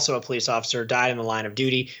 also a police officer, died in the line of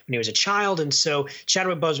duty when he was a child. And so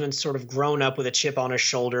Chadwick Boseman's sort of grown up with a chip on his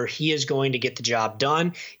shoulder. He is going to get the job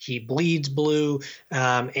done. He bleeds blue.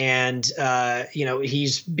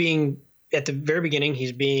 He's being at the very beginning,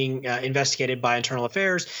 he's being investigated by Internal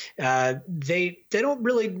Affairs. They don't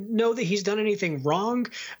really know that he's done anything wrong,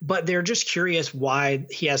 but they're just curious why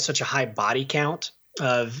he has such a high body count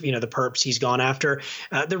of, the perps he's gone after.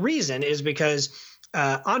 The reason is because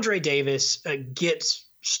Andre Davis gets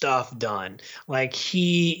stuff done. Like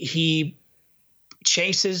he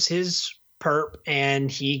chases his perp and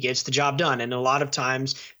he gets the job done. And a lot of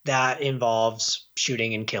times that involves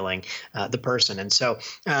shooting and killing the person. And so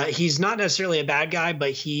he's not necessarily a bad guy,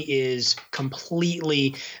 but he is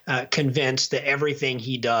completely convinced that everything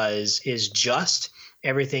he does is just.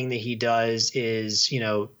 Everything that he does is,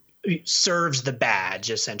 serves the badge,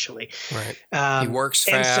 essentially. Right. He works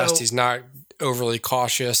fast. He's not overly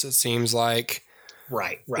cautious, it seems like.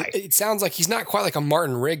 Right. It sounds like he's not quite like a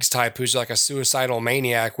Martin Riggs type who's like a suicidal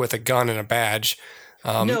maniac with a gun and a badge.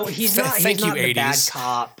 No, he's not. He's not the bad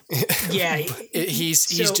cop. Yeah, he's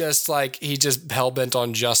just hell bent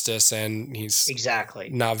on justice, and he's exactly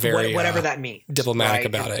not very whatever that means diplomatic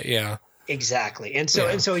about it. Yeah, exactly. And so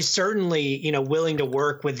he's certainly willing to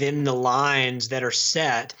work within the lines that are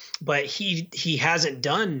set, but he hasn't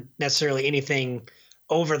done necessarily anything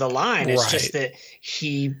over the line. It's just that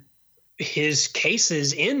his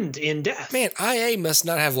cases end in death. Man, IA must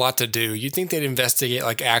not have a lot to do. You'd think they'd investigate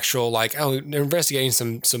they're investigating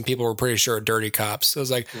some people we're pretty sure are dirty cops. So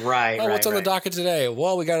it's like, what's on the docket today?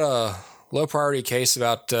 Well, we got a low priority case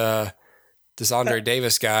about this Andre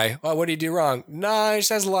Davis guy. Well, what did he do wrong? Nah, he just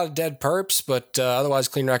has a lot of dead perps, but otherwise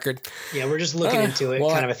clean record. Yeah, we're just looking into it,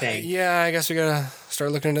 kind of a thing. Yeah, I guess we got to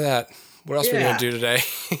start looking into that. What else are we going to do today?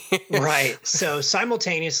 Right. So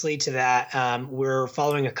simultaneously to that, we're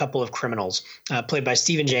following a couple of criminals played by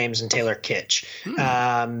Stephen James and Taylor Kitsch.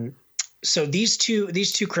 So these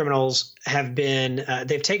two criminals have been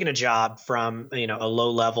they've taken a job from a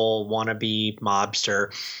low level wannabe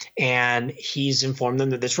mobster, and he's informed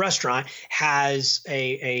them that this restaurant has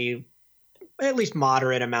a at least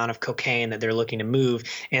moderate amount of cocaine that they're looking to move.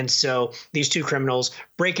 And so these two criminals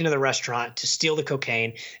break into the restaurant to steal the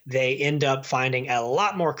cocaine. They end up finding a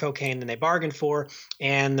lot more cocaine than they bargained for,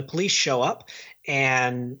 and the police show up,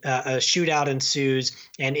 and a shootout ensues,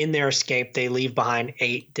 and in their escape they leave behind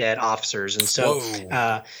 8 dead officers. And so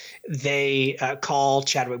they call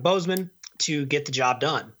Chadwick Boseman to get the job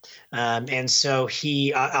done. And so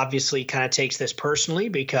he obviously kind of takes this personally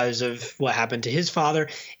because of what happened to his father.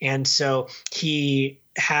 And so he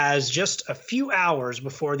has just a few hours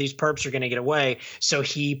before these perps are going to get away. So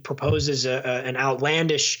he proposes an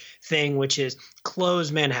outlandish thing, which is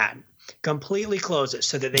close Manhattan, completely close it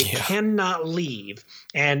so that they cannot leave.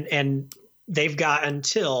 And they've got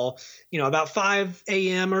until, about 5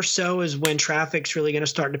 a.m. or so is when traffic's really going to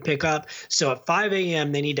start to pick up. So at 5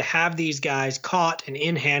 a.m., they need to have these guys caught and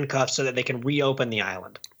in handcuffs so that they can reopen the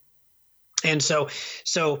island. And so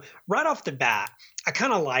right off the bat, I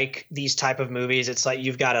kind of like these type of movies. It's like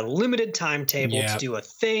you've got a limited timetable to do a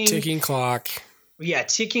thing. Ticking clock. Yeah,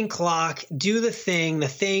 ticking clock. Do the thing. The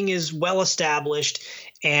thing is well established,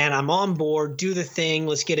 and I'm on board. Do the thing.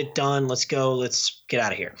 Let's get it done. Let's go. Let's get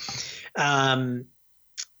out of here. I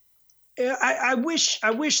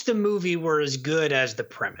wish the movie were as good as the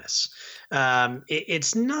premise.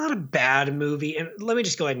 It's not a bad movie. And let me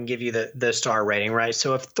just go ahead and give you the star rating, right?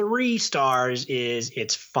 So if 3 stars is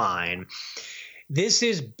it's fine, this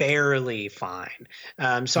is barely fine.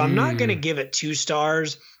 So I'm not going to give it 2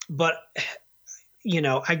 stars, but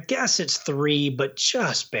I guess it's 3, but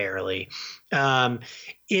just barely.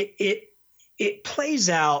 It plays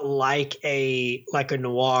out like a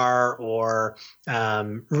noir or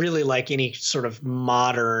really like any sort of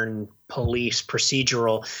modern police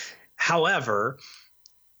procedural. However,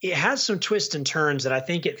 it has some twists and turns that I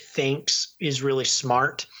think it thinks is really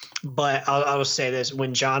smart. But I'll say this: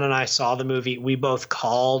 when John and I saw the movie, we both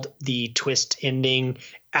called the twist ending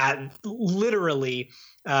at literally,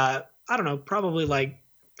 probably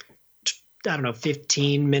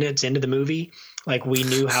 15 minutes into the movie. Like we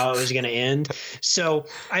knew how it was going to end. So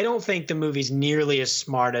I don't think the movie's nearly as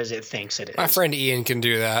smart as it thinks it is. My friend Ian can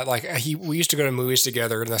do that. Like we used to go to movies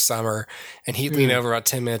together in the summer, and he'd lean over about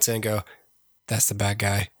 10 minutes in and go, "That's the bad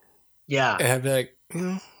guy." Yeah. And I'd be like,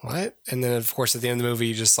 what? And then of course at the end of the movie,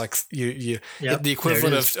 you just like the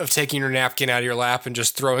equivalent of taking your napkin out of your lap and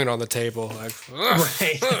just throwing it on the table. Like,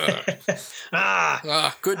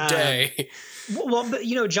 good day. Well, but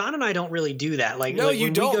John and I don't really do that. Like, no, you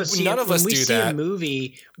don't. None of us do that. When we see a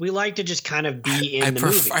movie, we like to just kind of be in the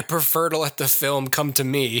movie. I prefer to let the film come to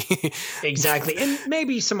me. Exactly, and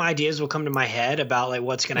maybe some ideas will come to my head about like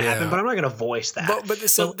what's going to happen, but I'm not going to voice that. But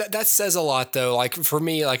that says a lot, though. Like for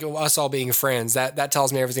me, like us all being friends, that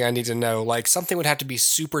tells me everything I need to know. Like something would have to be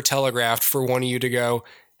super telegraphed for one of you to go,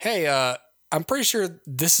 hey, I'm pretty sure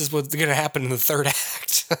this is what's going to happen in the third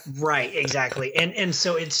act. Right, exactly. And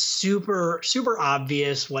so it's super, super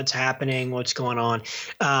obvious what's happening, what's going on.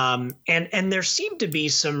 And there seem to be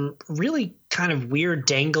some really kind of weird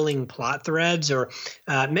dangling plot threads, or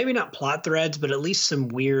maybe not plot threads, but at least some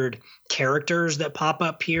weird characters that pop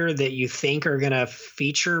up here that you think are going to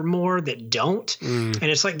feature more that don't. And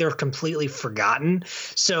it's like they're completely forgotten.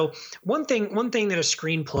 So one thing that a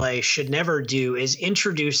screenplay should never do is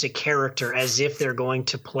introduce a character as if they're going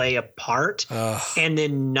to play a part and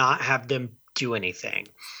then not have them do anything.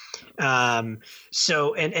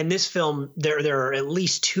 So this film, there are at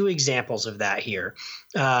least two examples of that here.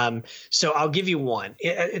 So I'll give you one.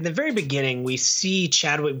 In the very beginning, we see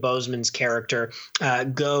Chadwick Boseman's character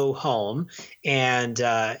go home, and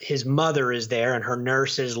his mother is there, and her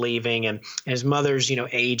nurse is leaving, and his mother's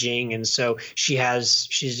aging, and so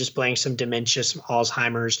she's displaying some dementia, some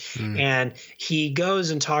Alzheimer's, and he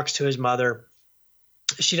goes and talks to his mother.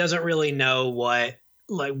 She doesn't really know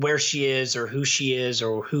where she is or who she is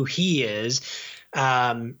or who he is.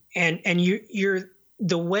 And you're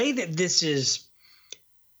the way that this is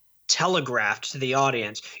telegraphed to the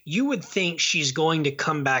audience, you would think she's going to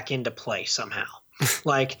come back into play somehow.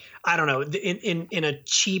 Like, I don't know, in a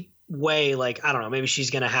cheap way, like, I don't know, maybe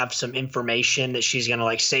she's going to have some information that she's going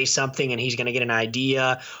to say something and he's going to get an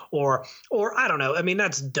idea, or I don't know. I mean,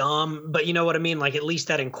 that's dumb, but you know what I mean? Like, at least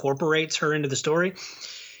that incorporates her into the story.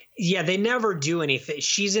 Yeah, they never do anything.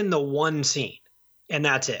 She's in the one scene, and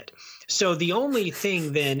that's it. So the only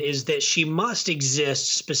thing then is that she must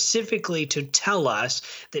exist specifically to tell us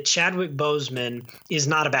that Chadwick Boseman is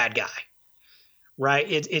not a bad guy,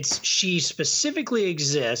 right? She specifically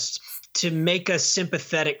exists to make us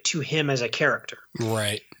sympathetic to him as a character.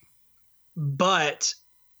 Right. But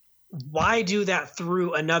why do that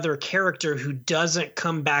through another character who doesn't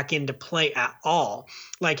come back into play at all?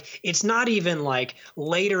 Like, it's not even like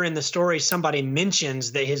later in the story somebody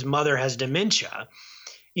mentions that his mother has dementia.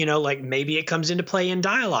 Like maybe it comes into play in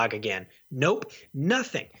dialogue again. Nope,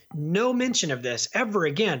 nothing. No mention of this ever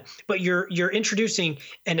again. But you're introducing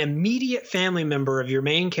an immediate family member of your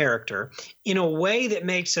main character in a way that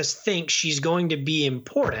makes us think she's going to be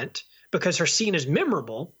important because her scene is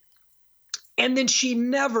memorable. And then she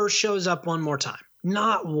never shows up one more time.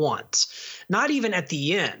 Not once. Not even at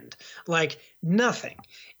the end. Like, nothing.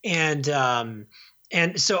 And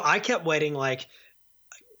so I kept waiting, like,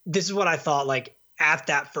 this is what I thought, like, at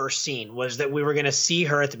that first scene, was that we were going to see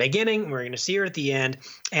her at the beginning, we were going to see her at the end,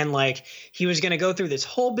 and like he was going to go through this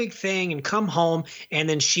whole big thing and come home, and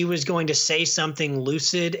then she was going to say something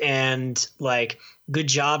lucid and like, good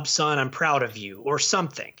job, son, I'm proud of you, or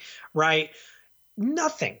something, right?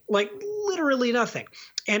 Nothing, like literally nothing.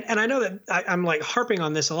 And I know that I'm like harping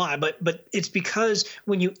on this a lot, but it's because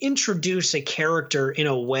when you introduce a character in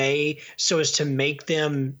a way so as to make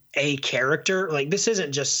them a character, like this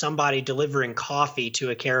isn't just somebody delivering coffee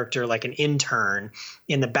to a character like an intern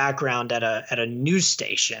in the background at a news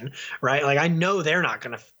station, right? Like I know they're not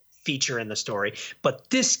going to feature in the story, but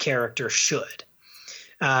this character should.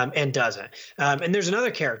 And doesn't. And there's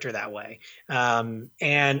another character that way. And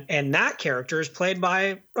that character is played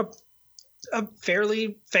by a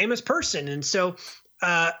fairly famous person. And so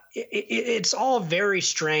it's all very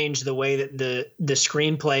strange the way that the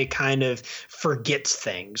screenplay kind of forgets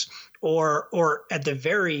things, or at the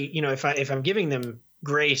very, if I'm giving them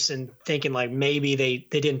grace and thinking like maybe they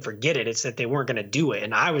didn't forget it, it's that they weren't going to do it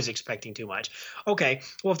and I was expecting too much. Okay,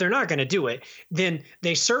 well, if they're not going to do it, then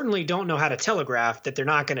they certainly don't know how to telegraph that they're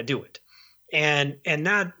not going to do it. And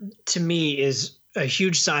that to me is a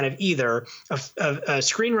huge sign of either a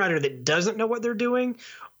screenwriter that doesn't know what they're doing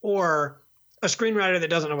or a screenwriter that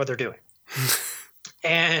doesn't know what they're doing.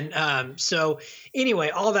 And so anyway,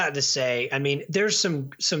 all that to say, I mean, there's some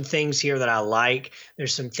things here that I like.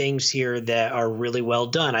 There's some things here that are really well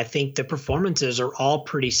done. I think the performances are all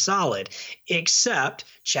pretty solid, except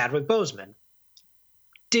Chadwick Boseman.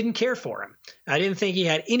 Didn't care for him. I didn't think he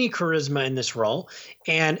had any charisma in this role.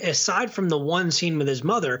 And aside from the one scene with his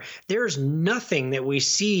mother, there's nothing that we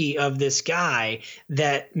see of this guy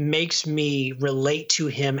that makes me relate to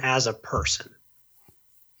him as a person.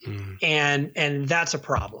 And that's a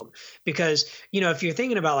problem because, if you're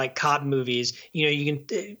thinking about like cop movies, you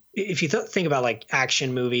can, if you think about like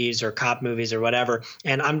action movies or cop movies or whatever,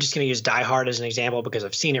 and I'm just going to use Die Hard as an example because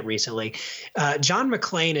I've seen it recently. John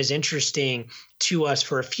McClane is interesting to us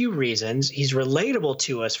for a few reasons. He's relatable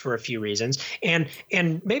to us for a few reasons. And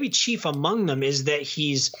maybe chief among them is that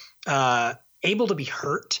he's able to be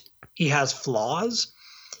hurt. He has flaws.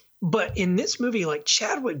 But in this movie, like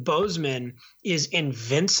Chadwick Boseman is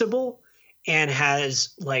invincible and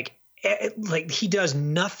has like like he does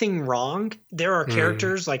nothing wrong. There are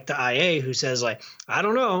characters like the IA who says like, I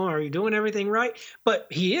don't know, are you doing everything right? But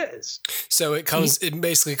he is. So it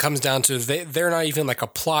basically comes down to they're not even like a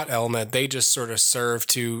plot element. They just sort of serve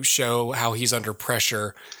to show how he's under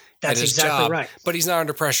pressure. That's exactly right. But he's not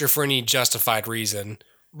under pressure for any justified reason.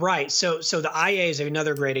 Right. So the IA is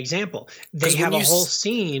another great example. They have a whole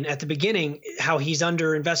scene at the beginning, how he's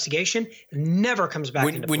under investigation, never comes back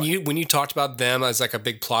into play. When you talked about them as like a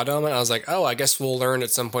big plot element, I was like, oh, I guess we'll learn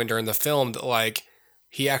at some point during the film that like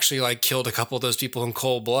he actually like killed a couple of those people in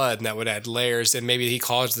cold blood, and that would add layers, and maybe he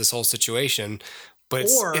caused this whole situation. But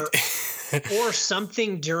or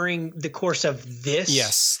something during the course of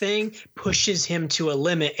this thing pushes him to a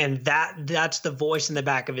limit, and that's the voice in the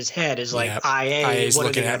back of his head is like, IA, what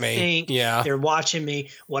are they going to think? Yeah. They're watching me,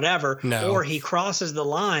 whatever. No. Or he crosses the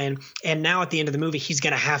line, and now at the end of the movie, he's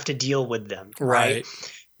going to have to deal with them. Right.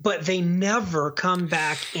 But they never come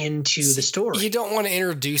back into the story. You don't want to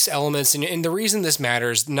introduce elements. And the reason this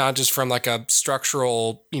matters, not just from like a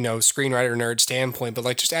structural, screenwriter nerd standpoint, but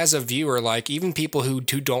like just as a viewer, like even people who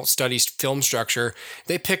don't study film structure,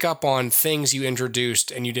 they pick up on things you introduced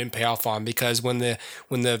and you didn't pay off on. Because when the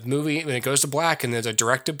movie, when it goes to black and there's a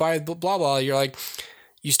directed by blah, blah, you're like,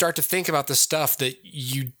 you start to think about the stuff that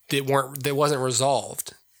wasn't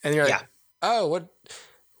resolved. And you're like, oh, what?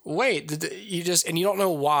 Wait, you don't know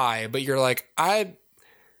why, but you're like, I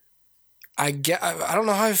don't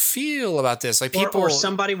know how I feel about this. Like people, or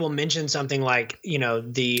somebody will mention something like,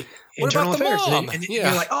 the internal affairs, and you're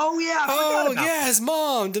like, oh yeah, his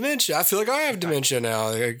mom, dementia. I feel like I have dementia now.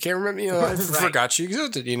 I can't remember. I forgot you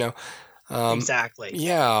existed. Exactly.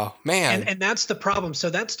 Yeah, man. And that's the problem. So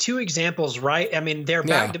that's two examples, right? I mean, they're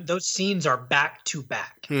back. Those scenes are back to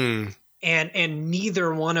back, and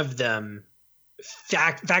neither one of them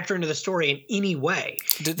factor into the story in any way.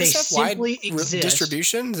 Did this have wide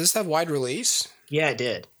distribution? Does this have wide release? Yeah, it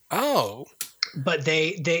did. Oh. But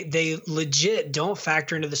they legit don't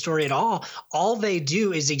factor into the story at all. All they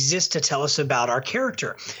do is exist to tell us about our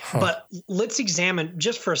character. Huh. But let's examine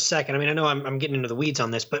just for a second. I mean, I know I'm getting into the weeds on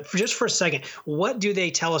this, but just for a second, what do they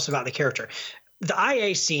tell us about the character? The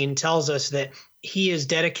IA scene tells us that he is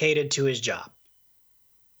dedicated to his job.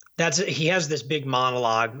 He has this big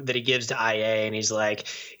monologue that he gives to IA, and he's like,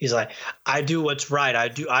 I do what's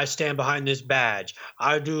right. I stand behind this badge.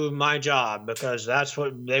 I do my job because that's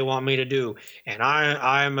what they want me to do. And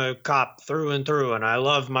I'm a cop through and through, and I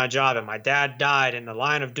love my job. And my dad died in the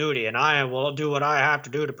line of duty, and I will do what I have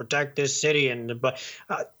to do to protect this city. But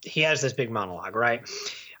he has this big monologue, right?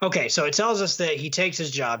 Okay, so it tells us that he takes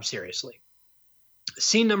his job seriously.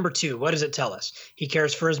 Scene number 2, what does it tell us? He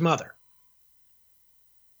cares for his mother.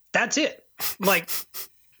 That's it. Like,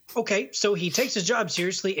 okay, so he takes his job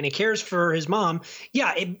seriously and he cares for his mom.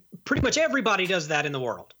 Yeah, pretty much everybody does that in the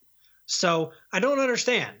world. So I don't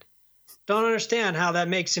understand. Don't understand how that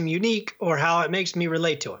makes him unique or how it makes me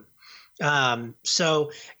relate to him.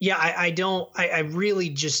 So yeah, I really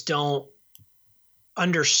just don't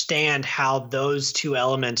understand how those two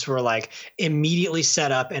elements were like immediately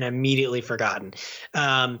set up and immediately forgotten.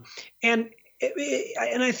 And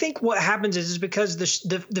I think what happens is because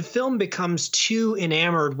the film becomes too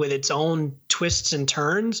enamored with its own twists and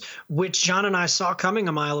turns, which John and I saw coming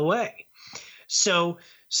a mile away. So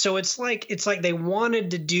it's like they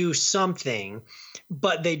wanted to do something,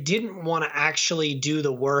 but they didn't want to actually do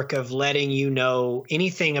the work of letting you know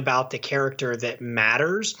anything about the character that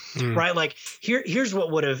matters, right? Like here's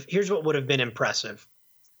what would have been impressive.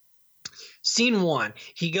 Scene 1,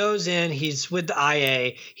 he goes in, he's with the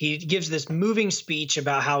IA, he gives this moving speech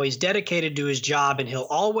about how he's dedicated to his job and he'll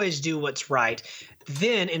always do what's right.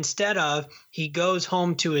 Then instead of, he goes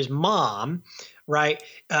home to his mom, right?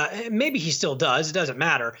 Maybe he still does, it doesn't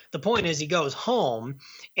matter. The point is he goes home,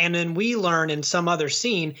 and then we learn in some other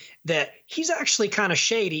scene that he's actually kind of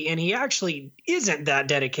shady and he actually isn't that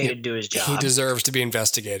dedicated to his job. He deserves to be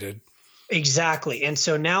investigated. Exactly. And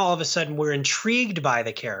so now all of a sudden we're intrigued by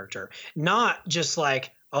the character, not just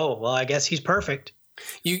like, oh, well, I guess he's perfect.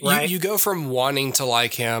 You go from wanting to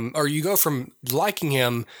like him, or you go from liking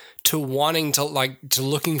him to wanting to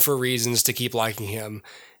looking for reasons to keep liking him.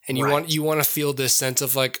 And you want to feel this sense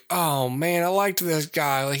of like, oh man, I liked this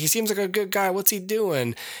guy. Like he seems like a good guy. What's he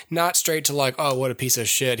doing? Not straight to like, oh, what a piece of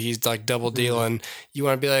shit. He's like double dealing. You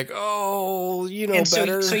want to be like, oh,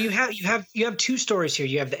 better. So you have two stories here.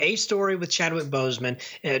 You have the A story with Chadwick Boseman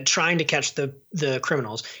trying to catch the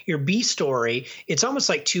criminals. Your B story, it's almost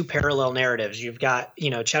like two parallel narratives. You've got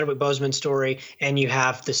Chadwick Boseman's story, and you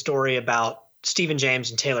have the story about Stephen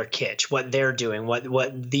James and Taylor Kitsch, what they're doing,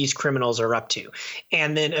 what these criminals are up to.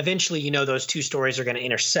 And then eventually, those two stories are going to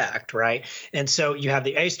intersect, right? And so you have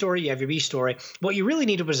the A story, you have your B story. What you really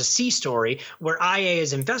needed was a C story where IA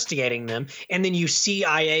is investigating them. And then you see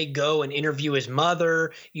IA go and interview his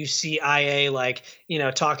mother. You see IA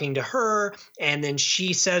talking to her. And then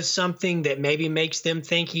she says something that maybe makes them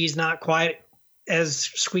think he's not quite as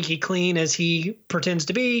squeaky clean as he pretends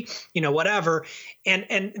to be, whatever.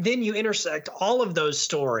 And then you intersect all of those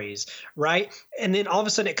stories, right? And then all of a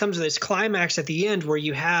sudden it comes to this climax at the end where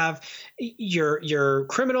you have your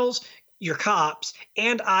criminals, your cops,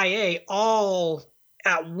 and IA all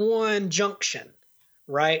at one junction,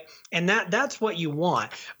 right? And that's what you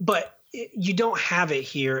want. But you don't have it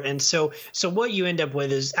here. And so what you end up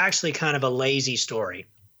with is actually kind of a lazy story.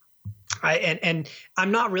 And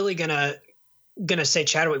I'm not really gonna say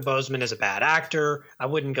Chadwick Boseman is a bad actor. I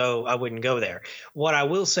wouldn't go there. What I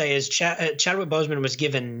will say is Chadwick Boseman was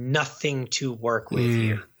given nothing to work with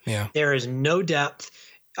here. Yeah, there is no depth.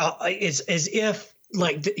 It's as if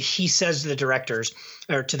he says to the directors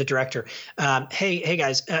or to the director, "Hey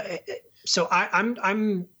guys, so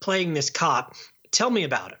I'm playing this cop. Tell me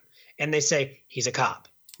about him." And they say he's a cop.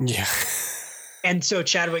 Yeah, and so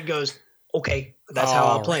Chadwick goes, "Okay, that's how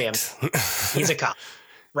I'll play him. He's a cop."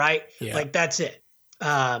 Right. Yeah. That's it.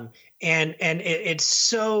 And it's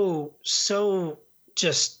so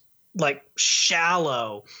just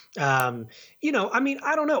shallow. I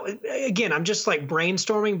don't know. Again, I'm just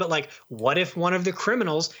brainstorming, but what if one of the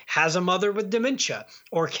criminals has a mother with dementia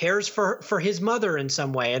or cares for his mother in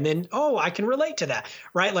some way? And then, I can relate to that.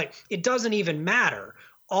 Right. It doesn't even matter.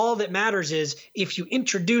 All that matters is if you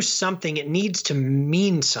introduce something, it needs to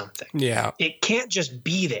mean something. Yeah. It can't just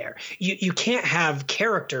be there. You can't have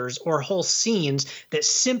characters or whole scenes that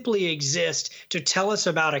simply exist to tell us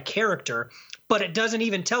about a character, but it doesn't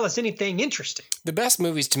even tell us anything interesting. The best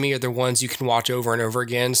movies to me are the ones you can watch over and over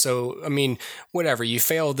again. So, whatever, you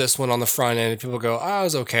failed this one on the front end, people go, it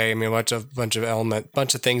was okay. A bunch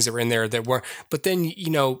of things that were in there that were, but then,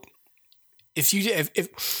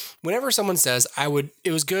 if whenever someone says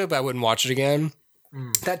it was good, but I wouldn't watch it again,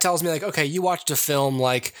 that tells me okay, you watched a film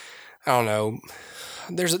I don't know.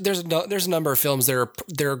 There's a number of films that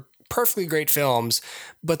they're perfectly great films,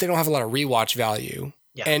 but they don't have a lot of rewatch value.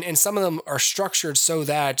 Yeah. And some of them are structured so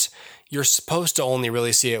that you're supposed to only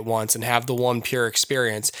really see it once and have the one pure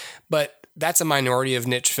experience. But that's a minority of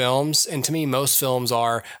niche films. And to me, most films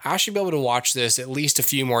are, I should be able to watch this at least a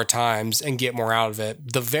few more times and get more out of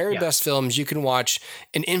it. The very best films you can watch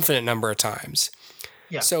an infinite number of times.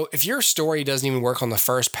 Yeah. So if your story doesn't even work on the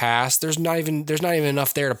first pass, there's not even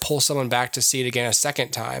enough there to pull someone back to see it again a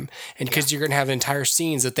second time. And because you're going to have entire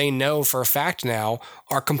scenes that they know for a fact now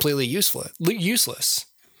are completely useless.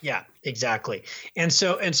 Yeah, exactly. And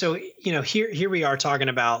so here we are talking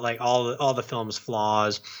about all the film's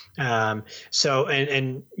flaws. And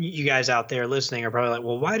you guys out there listening are probably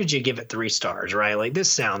well, why did you give it 3 stars, right?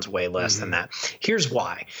 This sounds way less than that. Here's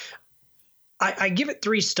why. I give it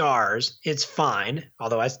 3 stars. It's fine,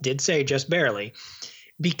 although I did say just barely,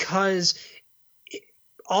 because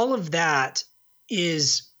all of that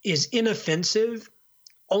is inoffensive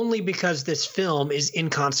only because this film is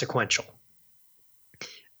inconsequential.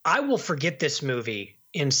 I will forget this movie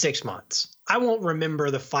in 6 months. I won't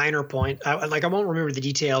remember the finer point. I won't remember the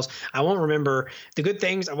details. I won't remember the good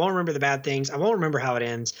things. I won't remember the bad things. I won't remember how it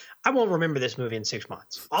ends. I won't remember this movie in 6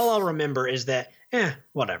 months. All I'll remember is that,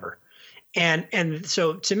 whatever. And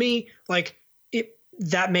so to me,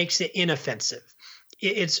 that makes it inoffensive.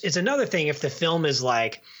 It's another thing if the film is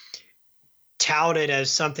touted as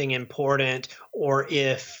something important, or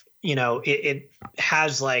if, it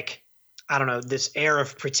has I don't know, this air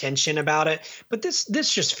of pretension about it. But this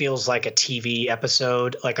just feels like a TV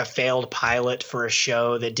episode, like a failed pilot for a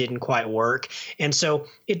show that didn't quite work. And so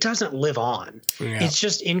it doesn't live on. Yeah. It's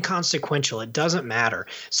just inconsequential. It doesn't matter.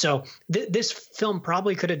 So this film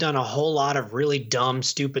probably could have done a whole lot of really dumb,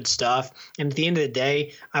 stupid stuff. And at the end of the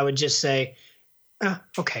day, I would just say,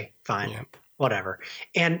 okay, fine, whatever.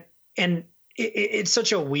 And it's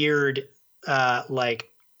such a weird,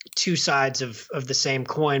 two sides of the same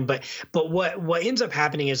coin, but what ends up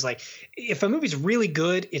happening is if a movie's really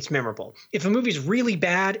good, it's memorable. If a movie's really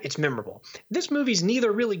bad, it's memorable. This movie's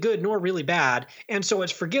neither really good nor really bad, and so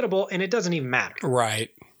it's forgettable and it doesn't even matter. Right.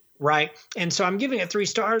 And so I'm giving it 3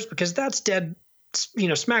 stars because that's dead,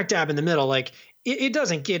 smack dab in the middle. It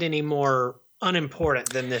doesn't get any more unimportant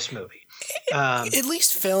than this movie. At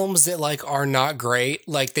least films that like are not great,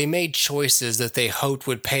 like they made choices that they hoped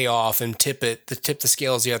would pay off and tip the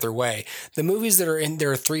scales the other way. The movies that are in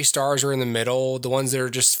there 3 stars or in the middle, the ones that are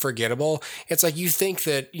just forgettable, it's like you think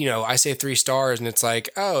that, I say 3 stars and it's like,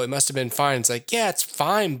 oh, it must have been fine. It's like, yeah, it's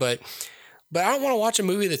fine, but I don't want to watch a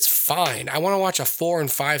movie that's fine. I want to watch a 4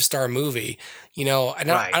 and 5 star movie, and I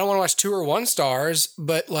don't want to watch 2 or 1 stars,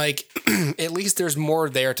 but like at least there's more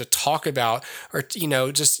there to talk about, or,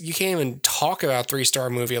 just you can't even talk about 3-star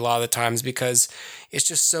movie a lot of the times because it's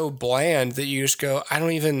just so bland that you just go, I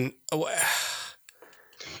don't even.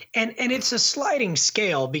 And it's a sliding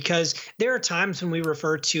scale because there are times when we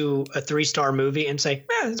refer to a 3-star movie and say,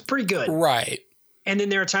 it's pretty good. Right. And then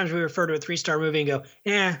there are times we refer to a 3-star movie and go,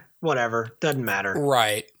 whatever, doesn't matter.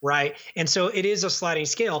 Right. Right. And so it is a sliding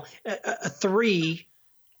scale. A 3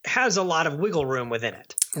 has a lot of wiggle room within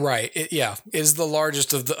it. Right. It is the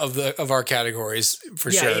largest of our categories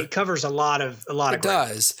for sure. Yeah, it covers a lot of ground. It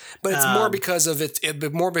does, but it's more because of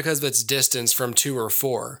its distance from 2 or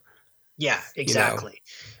 4. Yeah, exactly.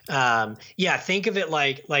 Think of it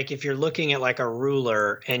like if you're looking at like a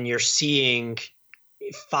ruler and you're seeing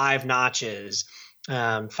 5 notches,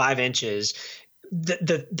 5 inches.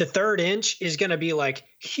 The third inch is going to be like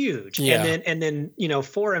huge. Yeah. And then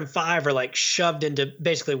 4 and 5 are like shoved into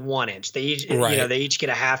basically 1 inch. They each, they each get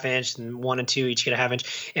a half inch, and 1 and 2 each get a half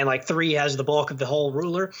inch. And like 3 has the bulk of the whole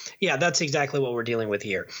ruler. Yeah. That's exactly what we're dealing with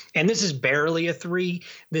here. And this is barely a 3.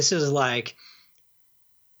 This is like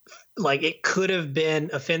it could have been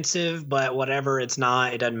offensive, but whatever, it's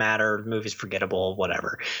not. It doesn't matter. The movie's forgettable,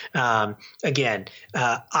 whatever. Again,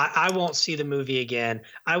 I won't see the movie again.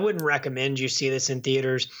 I wouldn't recommend you see this in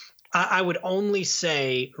theaters. I would only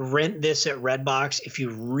say rent this at Redbox if you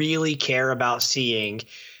really care about seeing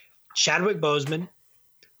Chadwick Boseman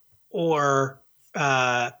or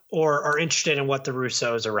are interested in what the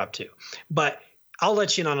Russos are up to. But I'll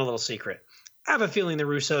let you in on a little secret. I have a feeling the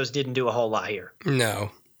Russos didn't do a whole lot here. No.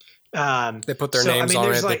 They put their names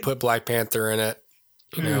on it. They put Black Panther in it,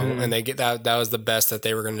 and they get that was the best that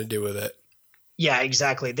they were going to do with it. Yeah,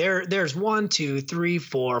 exactly. There's 1, 2, 3,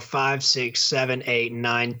 4, 5, 6, 7, 8,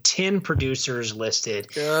 9, 10 producers listed.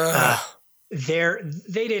 They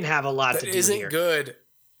didn't have a lot to do here. Isn't good.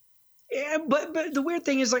 Yeah, but the weird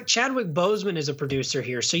thing is like Chadwick Boseman is a producer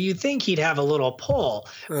here, so you think he'd have a little pull,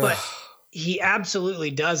 but he absolutely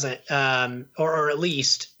doesn't, or at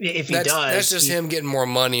least if he does. That's just him getting more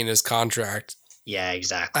money in his contract. Yeah,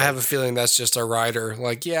 exactly. I have a feeling that's just a writer.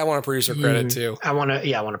 Like, I want a producer credit too. I want to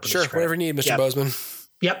producer sure, credit. Whatever you need, Mr. Boseman.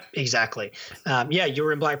 Yep, exactly. You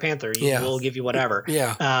were in Black Panther. We'll give you whatever.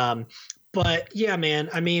 Yeah. But yeah, man,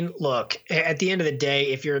 I mean, look, at the end of the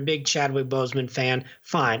day, if you're a big Chadwick Boseman fan,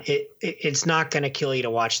 fine. It's not going to kill you to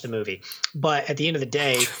watch the movie. But at the end of the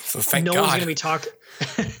day, no one's going to be talking.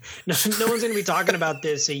 No one's going to be talking about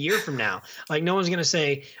this a year from now. Like no one's going to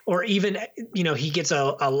say, or even, he gets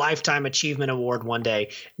a lifetime achievement award one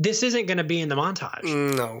day. This isn't going to be in the montage.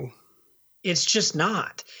 No, it's just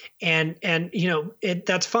not. And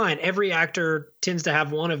that's fine. Every actor tends to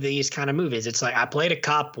have one of these kind of movies. It's like, I played a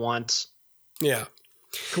cop once. Yeah.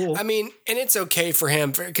 Cool. I mean, and it's okay for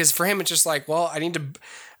him because for him, it's just like, well, I need to,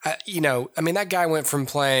 that guy went from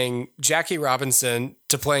playing Jackie Robinson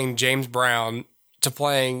to playing James Brown to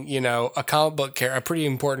playing, a comic book a pretty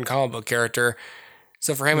important comic book character.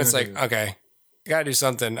 So for him, it's like, okay, I gotta do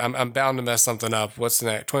something. I'm bound to mess something up. What's the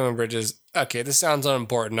next? 21 Bridges. Okay, this sounds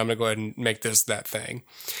unimportant. I'm gonna go ahead and make this that thing.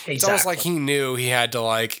 Exactly. It's almost like he knew he had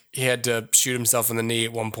to shoot himself in the knee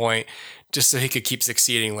at one point just so he could keep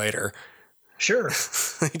succeeding later. Sure.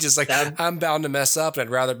 He just I'm bound to mess up, and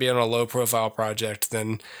I'd rather be on a low profile project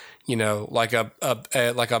than like a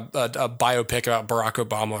biopic about Barack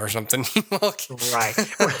Obama or something.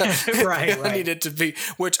 Right. I need it to be,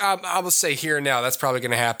 which I will say here now, that's probably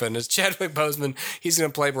going to happen. Is Chadwick Boseman? He's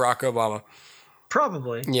going to play Barack Obama.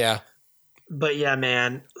 Probably. Yeah. But yeah,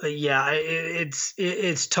 man. Yeah,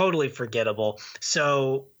 it's totally forgettable.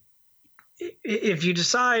 So if you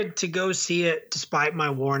decide to go see it, despite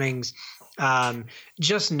my warnings,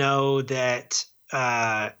 just know that.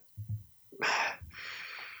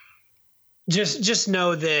 Just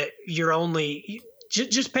know that you're only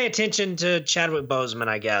just pay attention to Chadwick Boseman,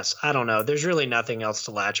 I guess. I don't know. There's really nothing else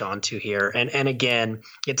to latch on to here. And again,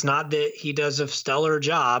 it's not that he does a stellar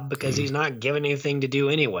job because he's not given anything to do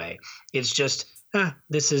anyway. It's just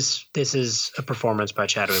this is a performance by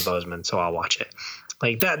Chadwick Boseman, so I'll watch it.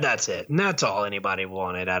 Like that's it. And that's all anybody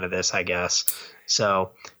wanted out of this, I guess.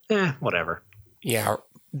 So, whatever. Yeah,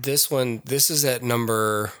 this is at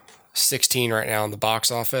number 16 right now in the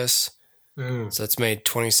box office. So it's made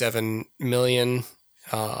 $27 million.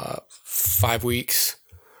 5 weeks.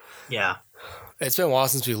 Yeah. It's been a while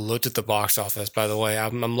since we looked at the box office, by the way.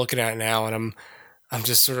 I'm looking at it now, and I'm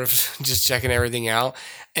just sort of just checking everything out.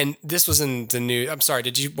 And this was in the news. I'm sorry,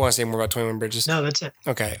 did you want to say more about 21 Bridges? No, that's it.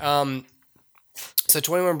 Okay. So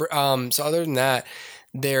 21 so other than that,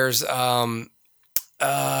 there's so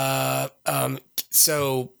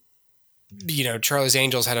Charlie's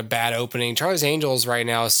Angels had a bad opening. Charlie's Angels right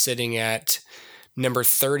now is sitting at number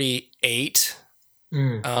 38.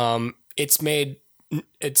 It's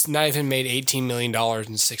not even made $18 million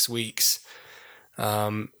in 6 weeks.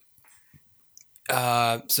 So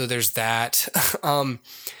there's that. And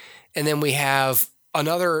then we have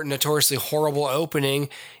another notoriously horrible opening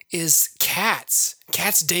is Cats.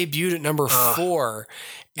 Cats debuted at number 4,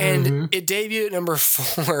 and it debuted at number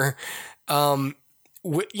 4,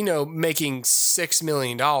 making $6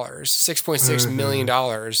 million, $6.6 million,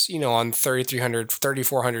 on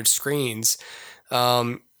 3,400 screens.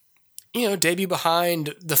 Debut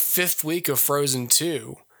behind the 5th week of Frozen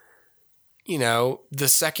 2, the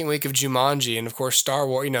 2nd week of Jumanji, and of course Star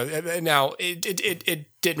Wars. Now it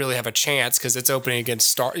didn't really have a chance because it's opening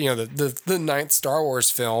against the 9th Star Wars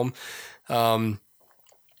film. But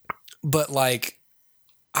like,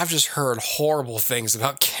 I've just heard horrible things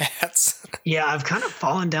about Cats. Yeah, I've kind of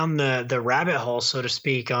fallen down the rabbit hole, so to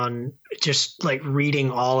speak, on just like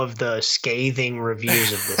reading all of the scathing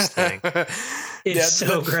reviews of this thing. It's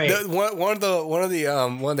so great. One of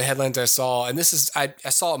the headlines I saw, and this is I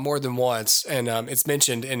saw it more than once, and it's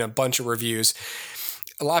mentioned in a bunch of reviews.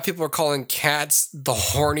 A lot of people are calling Cats the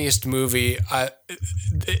horniest movie,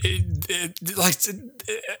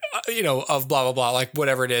 of blah blah blah, like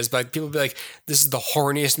whatever it is. But people be like, "This is the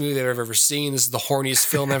horniest movie they've ever seen. This is the horniest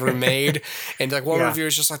film ever made." And like one review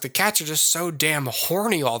is just like, "The cats are just so damn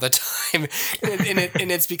horny all the time,"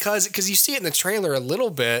 and it's because you see it in the trailer a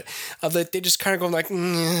little bit of that they just kind of go like,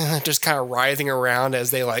 just kind of writhing around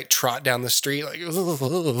as they like trot down the street, like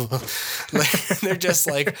they're just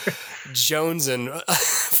like jonesing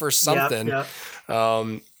for something. Yep.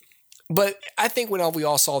 But I think when we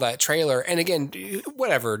all saw that trailer, and again,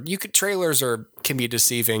 whatever, trailers can be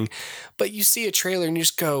deceiving, but you see a trailer and you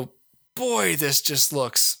just go, boy, this just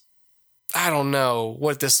looks, I don't know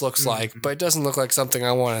what this looks like, but it doesn't look like something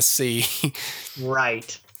I want to see.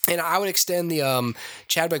 Right. And I would extend the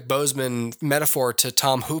Chadwick Boseman metaphor to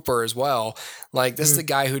Tom Hooper as well. Like, this is the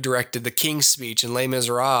guy who directed The King's Speech and Les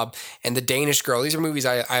Miserables and The Danish Girl. These are movies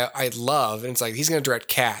I love. And it's like, he's going to direct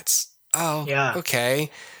Cats. Oh, yeah.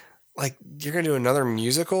 Okay. Like, you're going to do another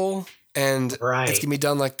musical? And it's going to be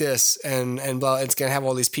done like this. And well, it's going to have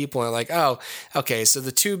all these people. And like, oh, okay. So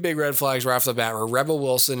the 2 big red flags right off the bat were Rebel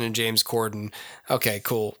Wilson and James Corden. Okay,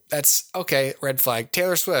 cool. That's okay. Red flag.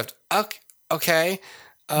 Taylor Swift. Okay.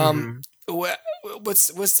 What's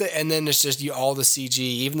the, and then it's just all the CG,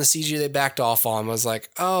 even the CG they backed off on was like,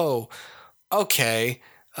 oh, okay,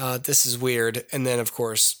 this is weird. And then of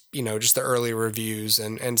course, just the early reviews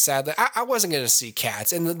and sadly, I wasn't going to see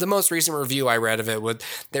Cats. And the most recent review I read of it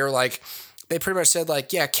they pretty much said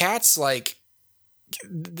like, yeah, Cats, like,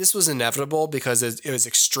 this was inevitable because it was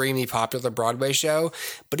extremely popular Broadway show,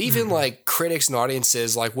 but even like critics and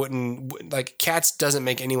audiences wouldn't like Cats doesn't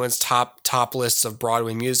make anyone's top lists of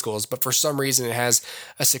Broadway musicals, but for some reason it has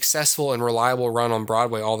a successful and reliable run on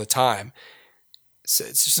Broadway all the time. So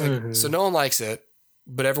it's just like, so no one likes it,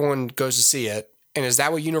 but everyone goes to see it. And is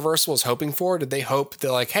that what Universal is hoping for? Did they hope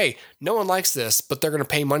they're like, hey, no one likes this, but they're going to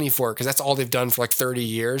pay money for it because that's all they've done for like 30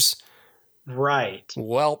 years? Right.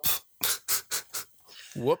 Welp.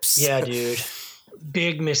 Whoops. Yeah, dude.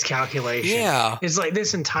 Big miscalculation. Yeah. It's like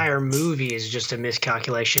this entire movie is just a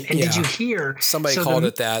miscalculation. And did you hear somebody called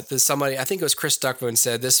it that? Somebody, I think it was Chris Duckman,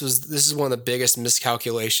 said this is one of the biggest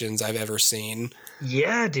miscalculations I've ever seen.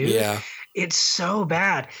 Yeah, dude. Yeah. It's so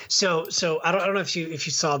bad. So I don't know if you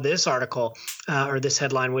saw this article or this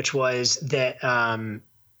headline, which was that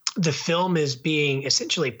the film is being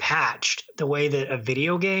essentially patched the way that a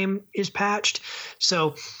video game is patched.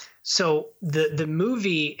 So the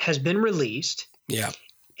movie has been released,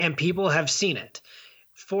 and people have seen it.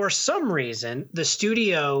 For some reason, the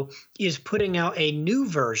studio is putting out a new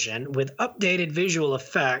version with updated visual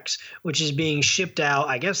effects, which is being shipped out,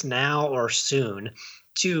 I guess now or soon,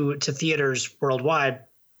 to theaters worldwide.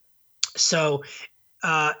 So,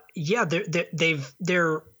 they're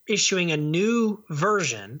issuing a new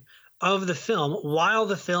version of the film while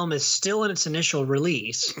the film is still in its initial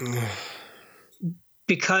release.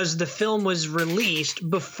 Because the film was released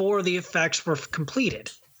before the effects were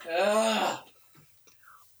completed.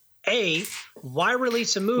 A, why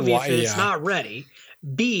release a movie if it's not ready?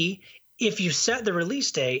 B, if you set the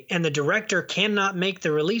release date and the director cannot make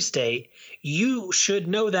the release date, you should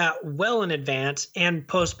know that well in advance and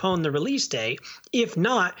postpone the release date. If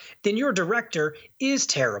not, then your director is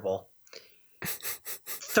terrible.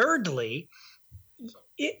 Thirdly,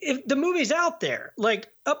 if the movie's out there, like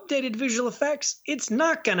updated visual effects, it's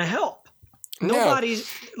not going to help. No. Nobody's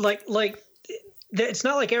like it's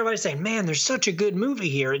not like everybody's saying, man, there's such a good movie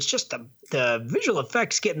here. It's just the visual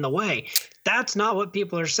effects get in the way. That's not what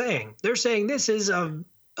people are saying. They're saying this is an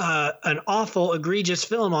awful, egregious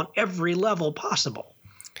film on every level possible.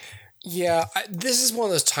 Yeah, this is one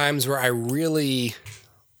of those times where I really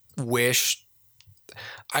wish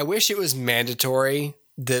it was mandatory.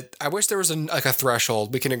 That I wish there was a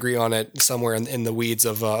threshold. We can agree on it somewhere in the weeds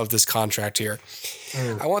of this contract here.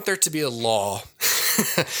 I want there to be a law.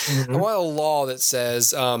 I want a law that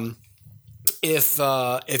says if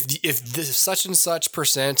this such and such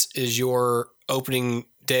percent is your opening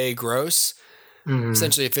day gross,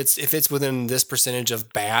 essentially if it's within this percentage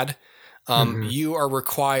of bad, you are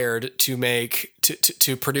required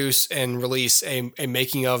to produce and release a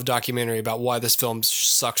making of documentary about why this film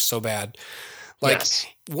sucks so bad. Like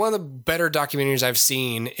one of the better documentaries I've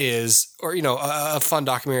seen is, or a fun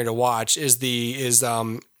documentary to watch is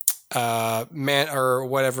man or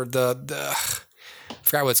whatever I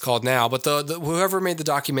forgot what it's called now, but the whoever made the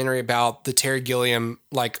documentary about the Terry Gilliam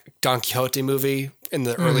like Don Quixote movie in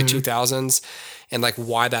the early 2000s and like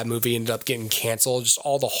why that movie ended up getting canceled, just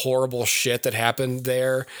all the horrible shit that happened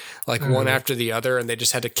there, like one after the other, and they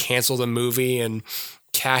just had to cancel the movie and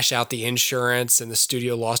cash out the insurance, and the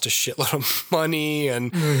studio lost a shitload of money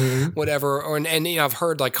and whatever. And I've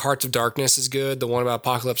heard like Hearts of Darkness is good, the one about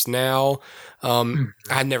Apocalypse Now.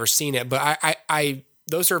 I've never seen it, but I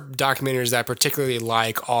those are documentaries that I particularly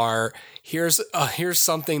like. Are here's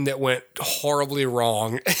something that went horribly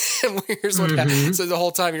wrong. Here's what happened. So the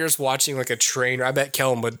whole time you're just watching like a train. I bet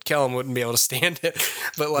Kellen wouldn't be able to stand it,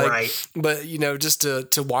 but like, but just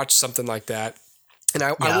to watch something like that. And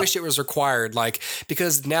I wish it was required, like,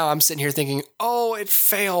 because now I'm sitting here thinking, oh, it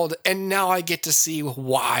failed. And now I get to see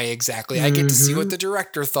why exactly. I get to see what the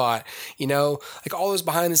director thought, like all those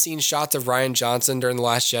behind the scenes shots of Rian Johnson during The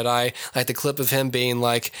Last Jedi, like the clip of him being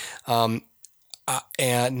like, and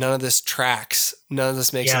none of this tracks. None of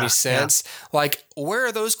this makes any sense. Like, where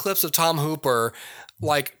are those clips of Tom Hooper,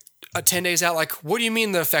 like 10 days out? Like, what do you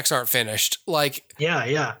mean the effects aren't finished? Like,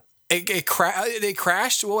 They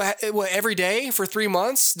crashed every day for 3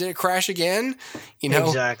 months. Did it crash again?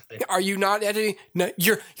 Exactly. Are you not editing? No,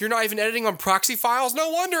 you're not even editing on proxy files. No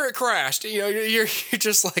wonder it crashed. You're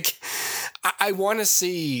just like, I want to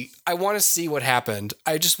see what happened.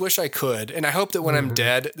 I just wish I could, and I hope that when I'm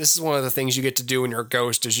dead, this is one of the things you get to do when you're a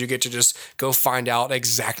ghost is you get to just go find out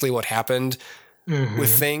exactly what happened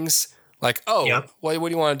with things. Like, what do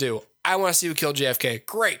you want to do? I want to see who killed JFK.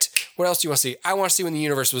 Great. What else do you want to see? I want to see when the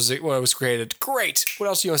universe was created. Great. What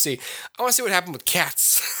else do you want to see? I want to see what happened with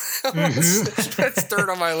cats. That's third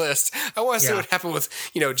on my list. I want to see what happened with,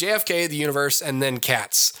 JFK, the universe, and then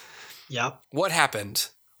cats. Yep. What happened?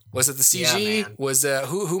 Was it the CG? Was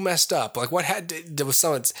who messed up? Like did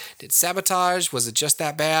sabotage? Was it just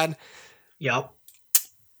that bad? Yep.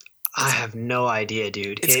 I have no idea,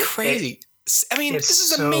 dude. It's crazy. This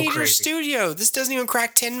is a major studio. This doesn't even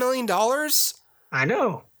crack $10 million. I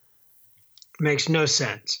know. Makes no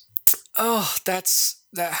sense. Oh, that's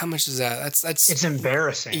that. How much is that? That's it's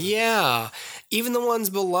embarrassing. Yeah. Even the ones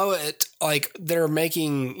below it, like they're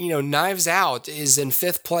making, Knives Out is in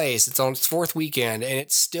 5th place. It's on its 4th weekend and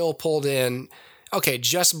it's still pulled in. Okay,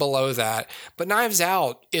 just below that. But Knives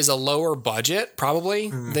Out is a lower budget, probably,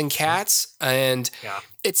 than Cats. And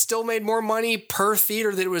it still made more money per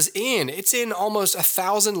theater that it was in. It's in almost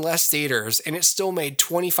 1,000 less theaters, and it still made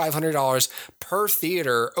 $2,500 per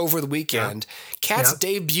theater over the weekend. Cats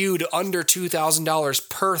debuted under $2,000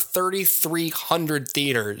 per 3,300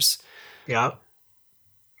 theaters. Yeah.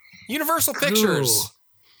 Universal Pictures.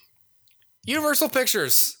 Universal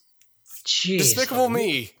Pictures. Jeez. Despicable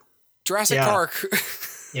Me. Jurassic Park.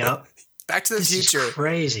 Yep. Back to the Future. Is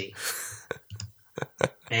crazy.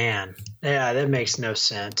 Man. Yeah, that makes no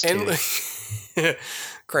sense. And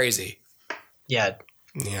crazy. Yeah.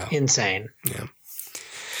 Insane.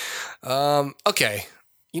 Yeah. Okay.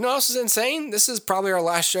 You know what else is insane? This is probably our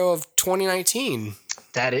last show of 2019.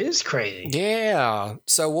 That is crazy. Yeah.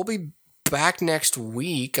 So we'll be back next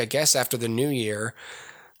week, I guess, after the new year.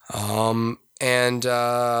 And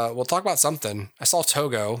we'll talk about something. I saw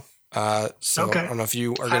Togo. So I don't know if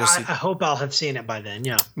you are going to see. I hope I'll have seen it by then.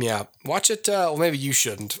 Yeah. Yeah. Watch it. Well, maybe you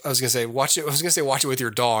shouldn't. I was going to say watch it. I was going to say watch it with your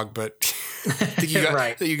dog, but I think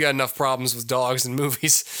you got enough problems with dogs and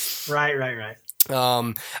movies. Right.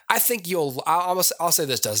 I think I'll say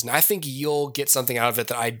this, Dustin. I think you'll get something out of it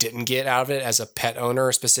that I didn't get out of it as a pet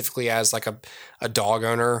owner, specifically as like a dog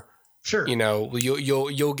owner. Sure. You know,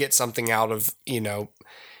 you'll get something out of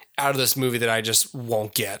this movie that I just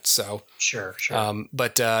won't get. So sure.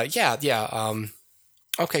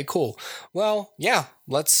 Okay, cool. Well, yeah,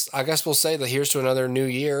 I guess we'll say that here's to another new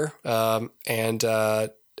year. And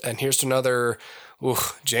here's to another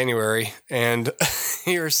January. And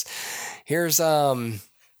here's to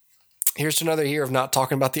another year of not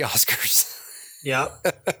talking about the Oscars. Yep.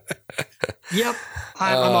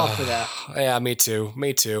 I'm all for that. Yeah, me too.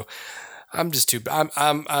 I'm just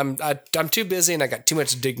I'm too busy and I got too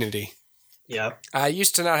much dignity. Yep. I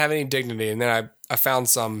used to not have any dignity, and then I found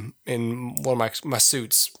some in one of my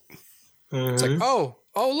suits. Mm-hmm. It's like, oh,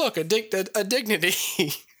 look, a dignity.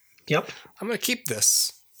 Yep. I'm gonna keep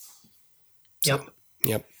this. Yep.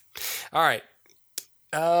 All right.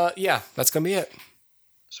 Yeah, that's gonna be it.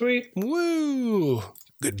 Sweet. Woo.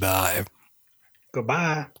 Goodbye.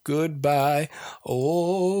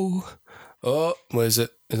 Oh, what is it?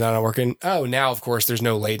 Is that not working? Oh, now, of course, there's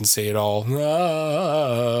no latency at all. It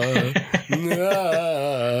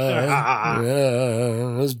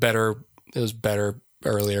was better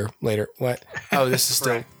earlier, later. What? Oh, this is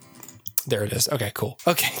still... There it is. Okay, cool.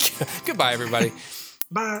 Okay. Goodbye, everybody.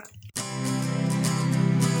 Bye.